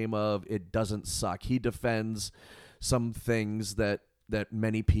a game of It Doesn't Suck. He defends some things that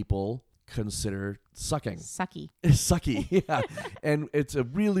many people consider sucking. Sucky. Sucky, yeah. And it's a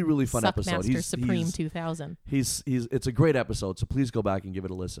really, really fun episode. Suckmaster Supreme 2000. It's a great episode, so please go back and give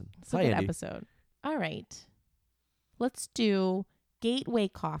it a listen. It's a Hi, good Andy. episode. All right. Let's do gateway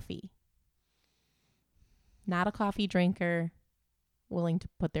coffee. Not a coffee drinker, willing to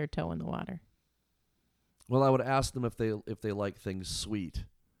put their toe in the water. Well, I would ask them if they like things sweet,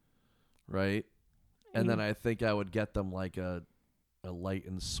 right? And then I think I would get them like a light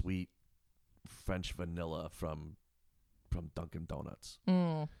and sweet French vanilla from Dunkin' Donuts.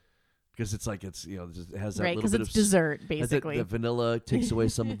 Because it's like it has that right, little because bit it's of dessert basically. The vanilla takes away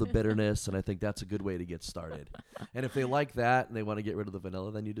some of the bitterness, and I think that's a good way to get started. And if they like that and they want to get rid of the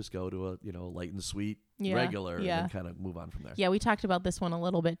vanilla, then you just go to a light and sweet regular, and then kind of move on from there. Yeah, we talked about this one a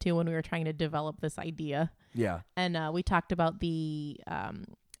little bit too when we were trying to develop this idea. Yeah, and we talked about the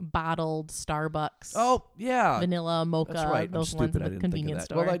bottled Starbucks. Oh yeah, vanilla mocha. That's right. Those I'm ones stupid. at I the didn't think of convenience that.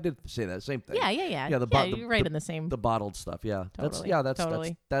 store. Well, I did say that same thing. Yeah. Yeah, You're right in the same. The bottled stuff. Yeah, Totally.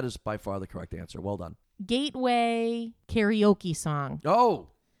 That is by far the correct answer. Well done. Gateway karaoke song. Oh,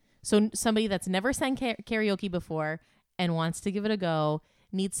 so somebody that's never sang karaoke before and wants to give it a go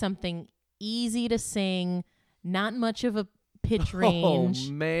needs something easy to sing, not much of a pitch range.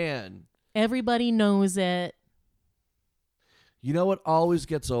 Oh man, everybody knows it. You know what always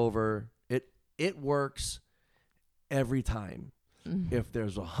gets over? It works every time. If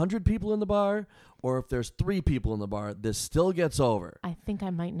there's 100 people in the bar or if there's 3 people in the bar, this still gets over. I think I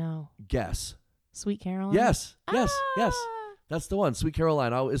might know. Guess. Sweet Caroline? Yes. That's the one. Sweet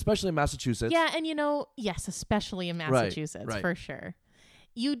Caroline, especially in Massachusetts. Yeah, and yes, especially in Massachusetts, right. For sure.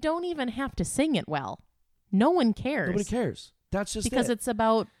 You don't even have to sing it well. No one cares. Nobody cares. That's just because it. it's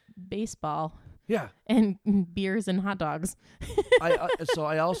about baseball. Yeah. And beers and hot dogs. So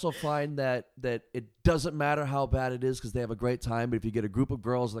I also find that it doesn't matter how bad it is because they have a great time. But if you get a group of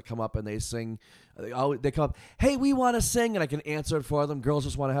girls that come up and they sing, they come up, hey, we want to sing, and I can answer it for them. Girls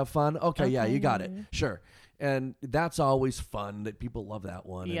just want to have fun. Okay, yeah, you got it. Sure. And that's always fun. That people love that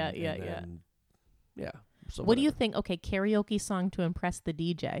one. Yeah. So what do you think? Okay, karaoke song to impress the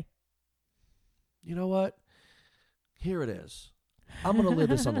DJ. You know what? Here it is. I'm going to lay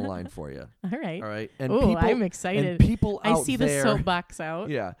this on the line for you. All right. And I'm excited. And people out I see there, the soapbox out.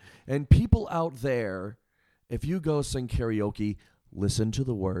 Yeah. And people out there, if you go sing karaoke, listen to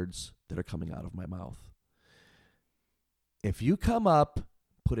the words that are coming out of my mouth. If you come up,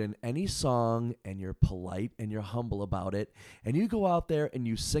 put in any song, and you're polite and you're humble about it, and you go out there and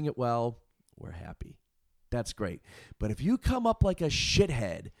you sing it well, we're happy. That's great. But if you come up like a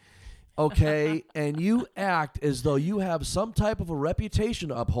shithead, okay, and you act as though you have some type of a reputation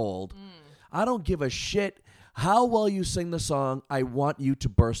to uphold, I don't give a shit how well you sing the song. I want you to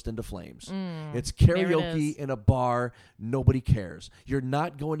burst into flames. It's karaoke in a bar. Nobody cares. You're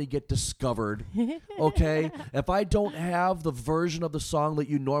not going to get discovered, okay? If I don't have the version of the song that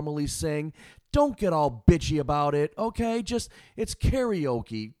you normally sing, don't get all bitchy about it, okay? It's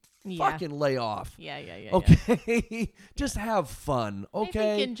karaoke. Fucking lay off. Yeah. Okay? Just have fun,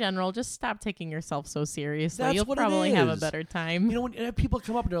 okay? I think in general, just stop taking yourself so seriously. That's You'll what probably it have a is. better time. When people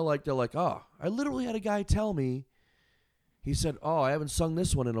come up and they're like, oh, I literally had a guy tell me, he said, oh, I haven't sung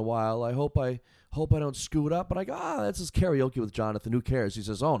this one in a while. I hope I don't screw it up. But I go, this is karaoke with Jonathan. Who cares? He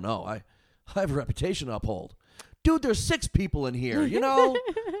says, oh, no, I have a reputation to uphold. Dude, there's 6 people in here,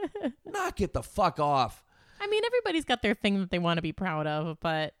 Knock it the fuck off. I mean, everybody's got their thing that they want to be proud of,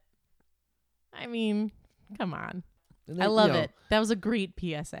 but I mean, come on. I love it. That was a great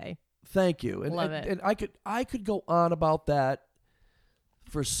PSA. Thank you. And, love it. And I could go on about that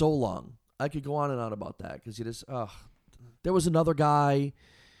for so long. I could go on and on about that because there was another guy.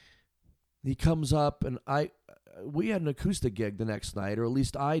 He comes up and we had an acoustic gig the next night, or at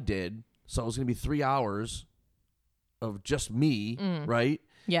least I did. So it was going to be 3 hours of just me, right?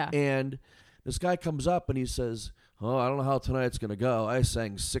 Yeah. And this guy comes up and he says, oh, I don't know how tonight's going to go. I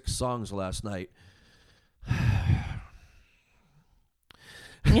sang 6 songs last night.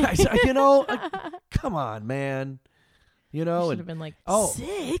 I said, come on, man. You should have been like,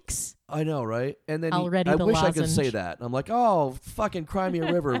 6? I know, right? And then Already I the wish I could say lozenge. that. I'm like, oh, fucking cry me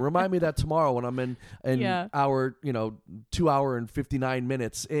a river. Remind me that tomorrow when I'm in Yeah. hour, 2 hour and 59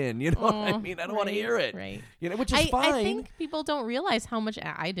 minutes in. You know what I mean? I don't want to hear it. Right. Which is fine. I think people don't realize how much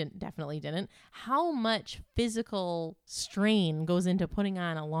definitely didn't, how much physical strain goes into putting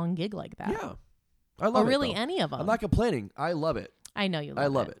on a long gig like that. Yeah. I love or it. really though. any of them. I'm not complaining. I love it. I know you love it. I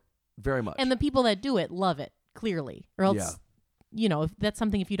love it very much. And the people that do it love it, clearly. Or else, if that's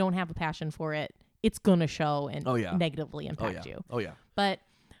something, if you don't have a passion for it, it's going to show and negatively impact you. Oh, yeah. But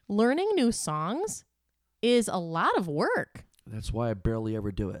learning new songs is a lot of work. That's why I barely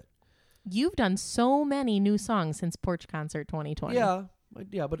ever do it. You've done so many new songs since Porch Concert 2020. Yeah.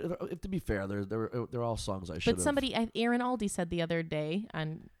 Yeah, but to be fair, they're all songs I should have. But somebody, Erin Aldi said the other day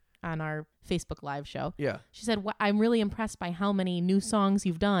on our Facebook Live show. Yeah. She said, I'm really impressed by how many new songs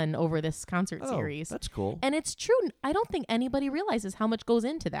you've done over this concert series. That's cool. And it's true. I don't think anybody realizes how much goes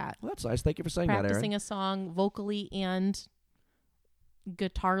into that. Well, that's nice. Thank you for saying that, Erin. Practicing a song vocally and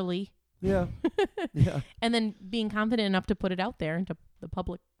guitarly. Yeah. Yeah. And then being confident enough to put it out there into the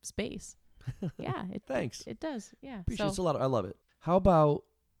public space. Yeah. Thanks. It does. Yeah. Appreciate it a lot. I love it. How about...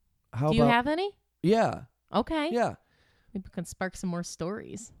 Do you have any? Yeah. Okay. Yeah. Maybe we can spark some more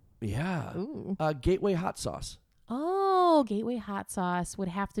stories. Yeah. Ooh. Gateway hot sauce. Oh, Gateway hot sauce would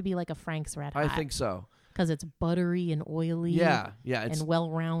have to be like a Frank's Red Hot. I think so. Because it's buttery and oily. Yeah. Yeah. It's and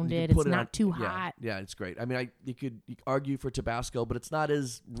well-rounded. It's not too hot. Yeah, it's great. I mean, you could argue for Tabasco, but it's not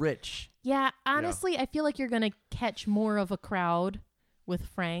as rich. Yeah. Honestly, I feel like you're going to catch more of a crowd with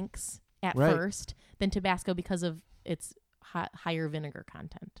Frank's at Right. first than Tabasco because of its higher vinegar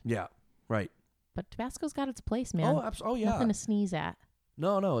content. Yeah. Right. But Tabasco's got its place, man. Oh, yeah. Nothing to sneeze at.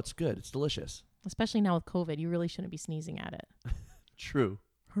 No, it's good. It's delicious. Especially now with COVID. You really shouldn't be sneezing at it. True.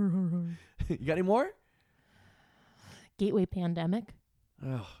 You got any more? Gateway pandemic.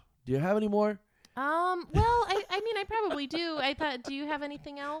 Oh, do you have any more? Well, I mean, I probably do. I thought, do you have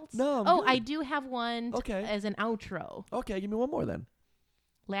anything else? No. Oh, I do have one Okay. as an outro. Okay, give me one more then.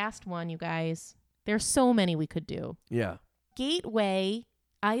 Last one, you guys. There's so many we could do. Yeah. Gateway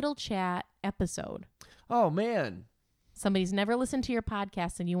Idle Chat episode. Oh, man. Somebody's never listened to your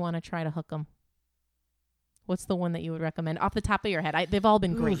podcast and you want to try to hook them. What's the one that you would recommend off the top of your head? They've all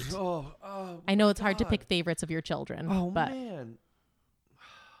been great. I know it's hard to pick favorites of your children, but man.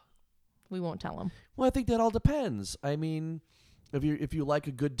 we won't tell them. Well, I think that all depends. I mean, if you like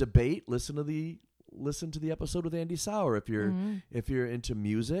a good debate, listen to the episode with Andy Sauer. If you're into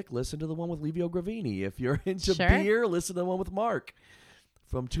music, listen to the one with Livio Gravini. If you're into beer, listen to the one with Mark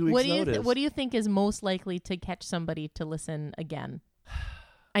from 2 Weeks Notice. What do you think is most likely to catch somebody to listen again?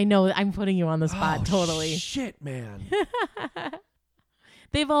 I know I'm putting you on the spot totally. Shit, man.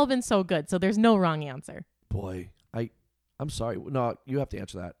 They've all been so good, so there's no wrong answer. Boy, I'm sorry. No, you have to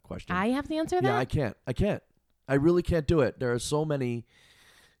answer that question. I have to answer that? Yeah, I can't. I really can't do it. There are so many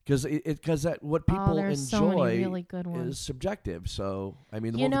because what people enjoy so many really good ones. is subjective. So I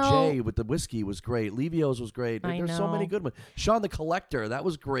mean, the one with Jay with the whiskey was great. Livio's was great. There's so many good ones. Sean the Collector, that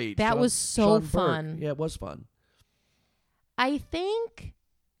was great. That was so Sean fun. Burke. Yeah, it was fun. I think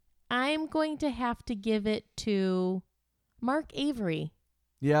I'm going to have to give it to Mark Avery.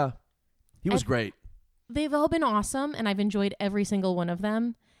 Yeah, he was great. They've all been awesome, and I've enjoyed every single one of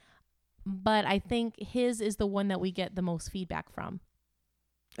them. But I think his is the one that we get the most feedback from.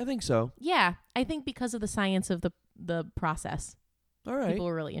 I think so. Yeah, I think because of the science of the process. All right. People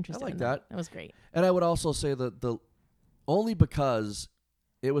were really interested in that. That was great. And I would also say that the only because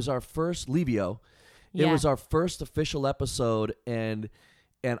it was our first Livio, it was our first official episode, and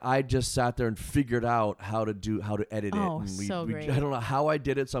I just sat there and figured out how to edit it. Oh, and so great. I don't know how I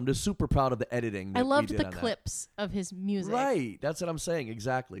did it, so I'm just super proud of the editing. I loved the clips of his music. Right. That's what I'm saying.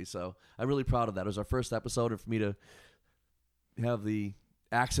 Exactly. So I'm really proud of that. It was our first episode, and for me to have the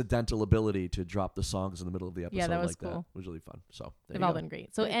accidental ability to drop the songs in the middle of the episode that was like cool. that was really fun. So they've all been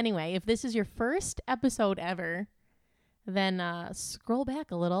great. So anyway, if this is your first episode ever, then scroll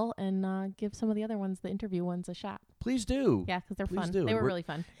back a little and give some of the other ones, the interview ones, a shot. Please do. Yeah, because they're Please fun. do. They were really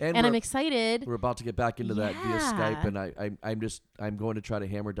fun. And I'm excited. We're about to get back into that via Yeah. Skype, and I'm going to try to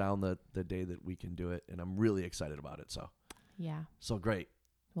hammer down the day that we can do it, and I'm really excited about it. So great.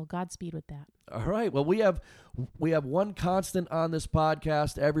 Well, Godspeed with that. All right. Well, we have one constant on this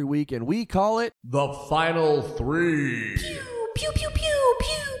podcast every week, and we call it The Final Three. Pew, pew, pew, pew,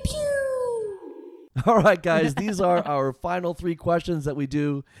 pew, pew. All right, guys. These are our final 3 questions that we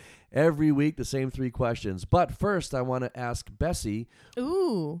do every week, the same 3 questions. But first, I want to ask Bessie,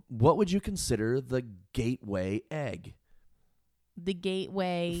 Ooh. what would you consider the gateway egg? the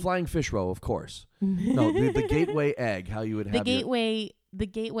Gateway. Flying fish roe, of course. No, the Gateway egg. How you would have the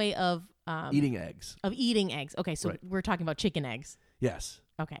gateway of eating eggs. Of eating eggs. Okay, so Right. we're talking about chicken eggs. Yes.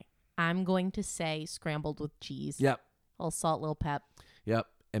 Okay, I'm going to say scrambled with cheese. Yep. Little salt, little pep. Yep.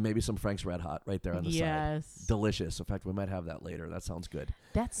 And maybe some Frank's Red Hot right there on the side. Yes. Delicious. In fact, we might have that later. That sounds good.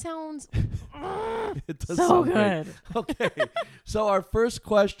 That sounds It does so sound good. great. Okay. So our first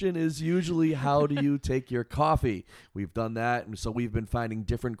question is usually, how do you take your coffee? We've done that, and so we've been finding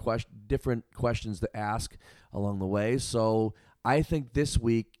different questions to ask along the way. So I think this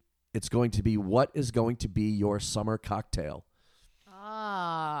week it's going to be, what is going to be your summer cocktail?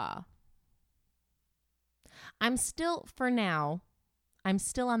 I'm still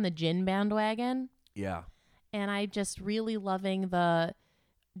on the gin bandwagon. Yeah. And I'm just really loving the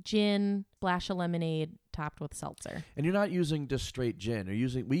gin splash of lemonade topped with seltzer. And you're not using just straight gin.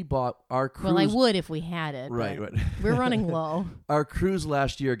 We bought our cruise. Well, I would if we had it. Right. But we're running low. Our cruise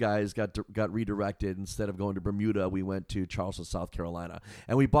last year, guys, got redirected. Instead of going to Bermuda, we went to Charleston, South Carolina.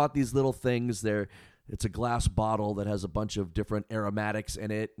 And we bought these little things there. It's a glass bottle that has a bunch of different aromatics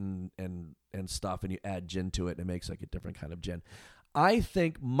in it and stuff, and you add gin to it, and it makes like a different kind of gin. I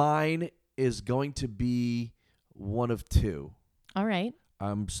think mine is going to be one of two. All right.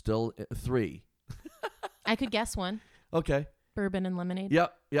 I'm still 3. I could guess one. Okay. Bourbon and lemonade.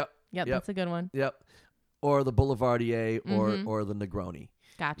 Yep. Yep, that's a good one. Yep. Or the Boulevardier or the Negroni.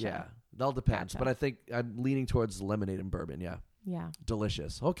 Gotcha. Yeah. It all depends. Gotcha. But I think I'm leaning towards the lemonade and bourbon. Yeah. Yeah.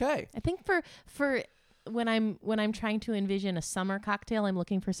 Delicious. Okay. I think for when I'm trying to envision a summer cocktail, I'm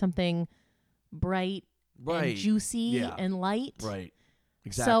looking for something bright and juicy and light. Right.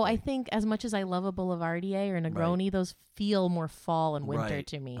 Exactly. So I think as much as I love a Boulevardier or Negroni, those feel more fall and winter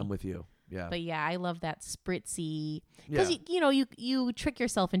to me. I'm with you. Yeah. But yeah, I love that spritzy, Yeah. because you trick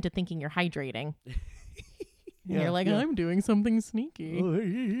yourself into thinking you're hydrating. And Yeah, you're like, yeah. I'm doing something sneaky.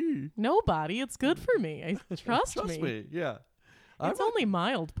 Oh, Nobody, it's good for me. Trust me. Yeah. It's only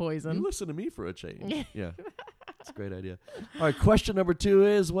mild You poison. listen to me for a change. Yeah. It's a great idea. All right. Question number 2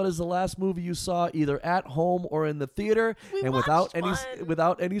 is, what is the last movie you saw either at home or in the theater? We And watched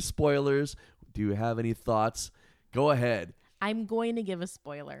without any spoilers, do you have any thoughts? Go ahead. I'm going to give a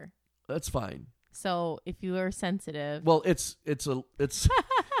spoiler. That's fine. So if you are sensitive, Well, it's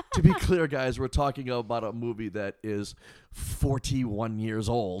to be clear, guys, we're talking about a movie that is 41 years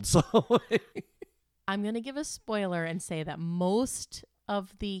old. So I'm going to give a spoiler and say that most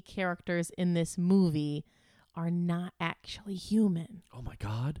of the characters in this movie are not actually human. oh my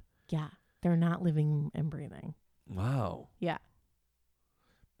God. Yeah, they're not living and breathing. Wow. Yeah.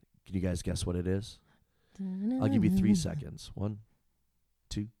 Can you guys guess what it is? I'll give you 3 seconds. 1,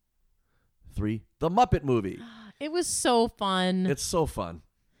 2, 3. The Muppet Movie. It was so fun. It's so fun.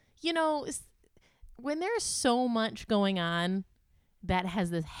 When there's so much going on that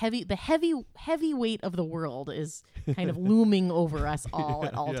has the heavy weight of the world is kind of looming over us all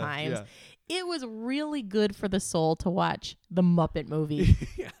at all times. Yeah. It was really good for the soul to watch the Muppet Movie.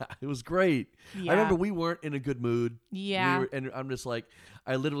 Yeah, it was great. Yeah. I remember we weren't in a good mood. Yeah. And I'm just like,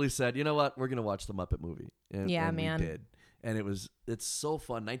 I literally said, you know what? We're going to watch the Muppet Movie. And man. we did. And it's so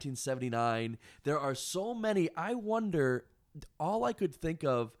fun. 1979. There are so many. I wonder, all I could think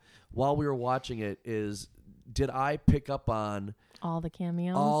of while we were watching it is, did I pick up on All the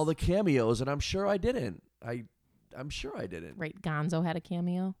cameos. all the cameos? And I'm sure I didn't. I'm sure I didn't. Right, Gonzo had a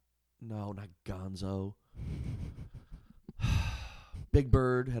cameo. No, not Gonzo. Big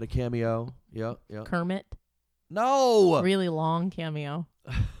Bird had a cameo. Yeah. Kermit, No. really long cameo.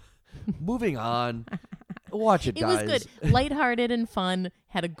 Moving on. Watch it, It guys. was good, lighthearted and fun.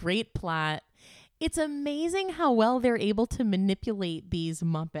 Had a great plot. It's amazing how well they're able to manipulate these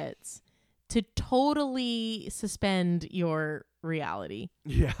Muppets to totally suspend your reality.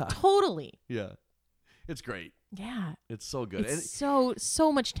 Yeah. Totally. Yeah. It's great. Yeah. It's so good. It's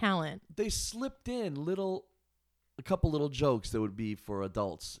so much talent. They slipped in a couple little jokes that would be for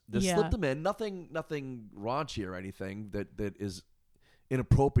adults. They Yeah. slipped them in. Nothing raunchy or anything that is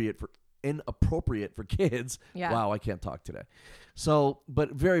inappropriate for kids. Yeah. Wow, I can't talk today. So,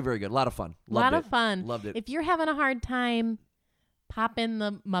 but very, very good. A lot of fun. A lot Loved of fun. Loved it. If you're having a hard time, pop in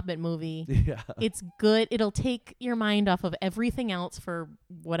the Muppet Movie. Yeah. It's good. It'll take your mind off of everything else for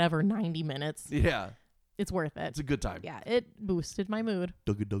whatever 90 minutes. Yeah. It's worth it. It's a good time. Yeah, it boosted my mood.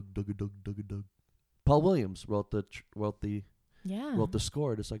 Dug. Paul Williams wrote the Yeah. wrote the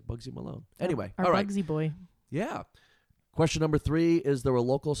score, just like Bugsy Malone. Anyway, Our all right. Bugsy boy. Yeah. Question number 3, is there a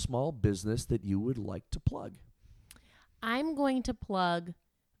local small business that you would like to plug? I'm going to plug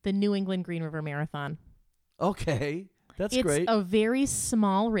the New England Green River Marathon. Okay. That's It's great. a very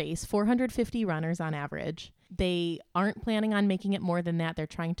small race, 450 runners on average. They aren't planning on making it more than that. They're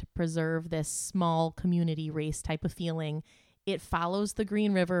trying to preserve this small community race type of feeling. It follows the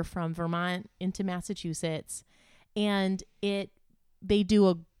Green River from Vermont into Massachusetts, and they do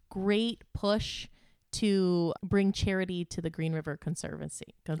a great push to bring charity to the Green River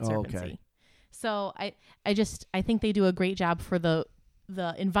Conservancy. Okay. So I think they do a great job for the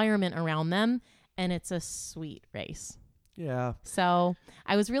environment around them, and it's a sweet race. Yeah. So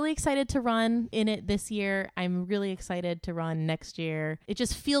I was really excited to run in it this year. I'm really excited to run next year. It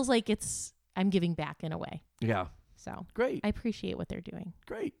just feels like I'm giving back in a way. Yeah. So Great. I appreciate what they're doing.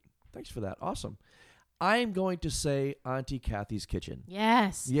 Great. Thanks for that. Awesome. I'm going to say Auntie Kathy's Kitchen.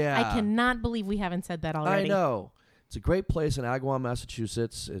 Yes. Yeah. I cannot believe we haven't said that already. I know. It's a great place in Agawam,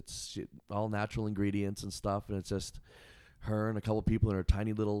 Massachusetts. It's all natural ingredients and stuff, and it's just her and a couple people in her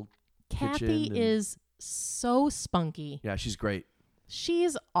tiny little Kathy kitchen. is so spunky. Yeah, she's great.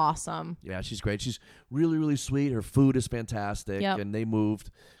 She's awesome. Yeah, she's great. She's really, really sweet. Her food is fantastic. Yep. And they moved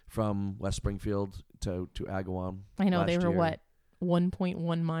from West Springfield to Agawam. I know. They were, last year.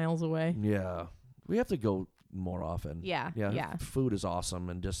 1.1 miles away? Yeah. We have to go more often. Yeah. her food is awesome,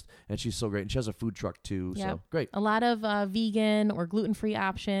 and she's so great. And she has a food truck too. Yep. So great. A lot of vegan or gluten-free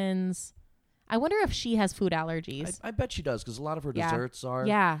options. I wonder if she has food allergies. I bet she does, because a lot of her Yeah. desserts are.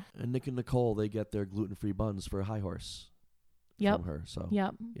 Yeah. And Nick and Nicole, they get their gluten-free buns for High Horse Yep. from her. So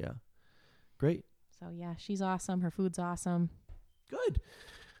Yep. yeah, great, So yeah, she's awesome. Her food's awesome. good.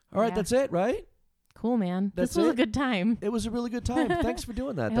 All right, Yeah. that's it, right? Cool, man. That's This was a it? good time. It was a really good time. Thanks for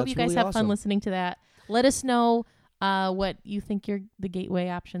doing that. I That's hope you guys really have awesome. fun listening to that. Let us know what you think the gateway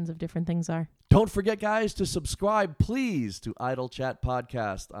options of different things are. Don't forget, guys, to subscribe, please, to Idle Chat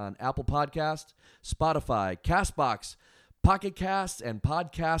Podcast on Apple Podcast, Spotify, CastBox, Pocket Cast, and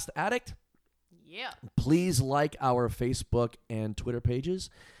Podcast Addict. Yeah. Please like our Facebook and Twitter pages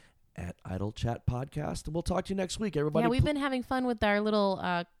at Idle Chat Podcast, and we'll talk to you next week, everybody. Yeah, we've been having fun with our little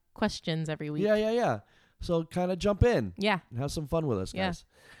questions every week. Yeah. So kind of jump in Yeah. and have some fun with us, Yeah. guys.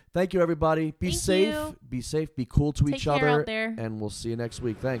 Thank you, everybody. Be Thank safe. you. Be safe. Be cool to Take each care other. out there. And we'll see you next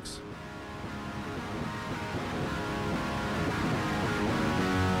week. Thanks.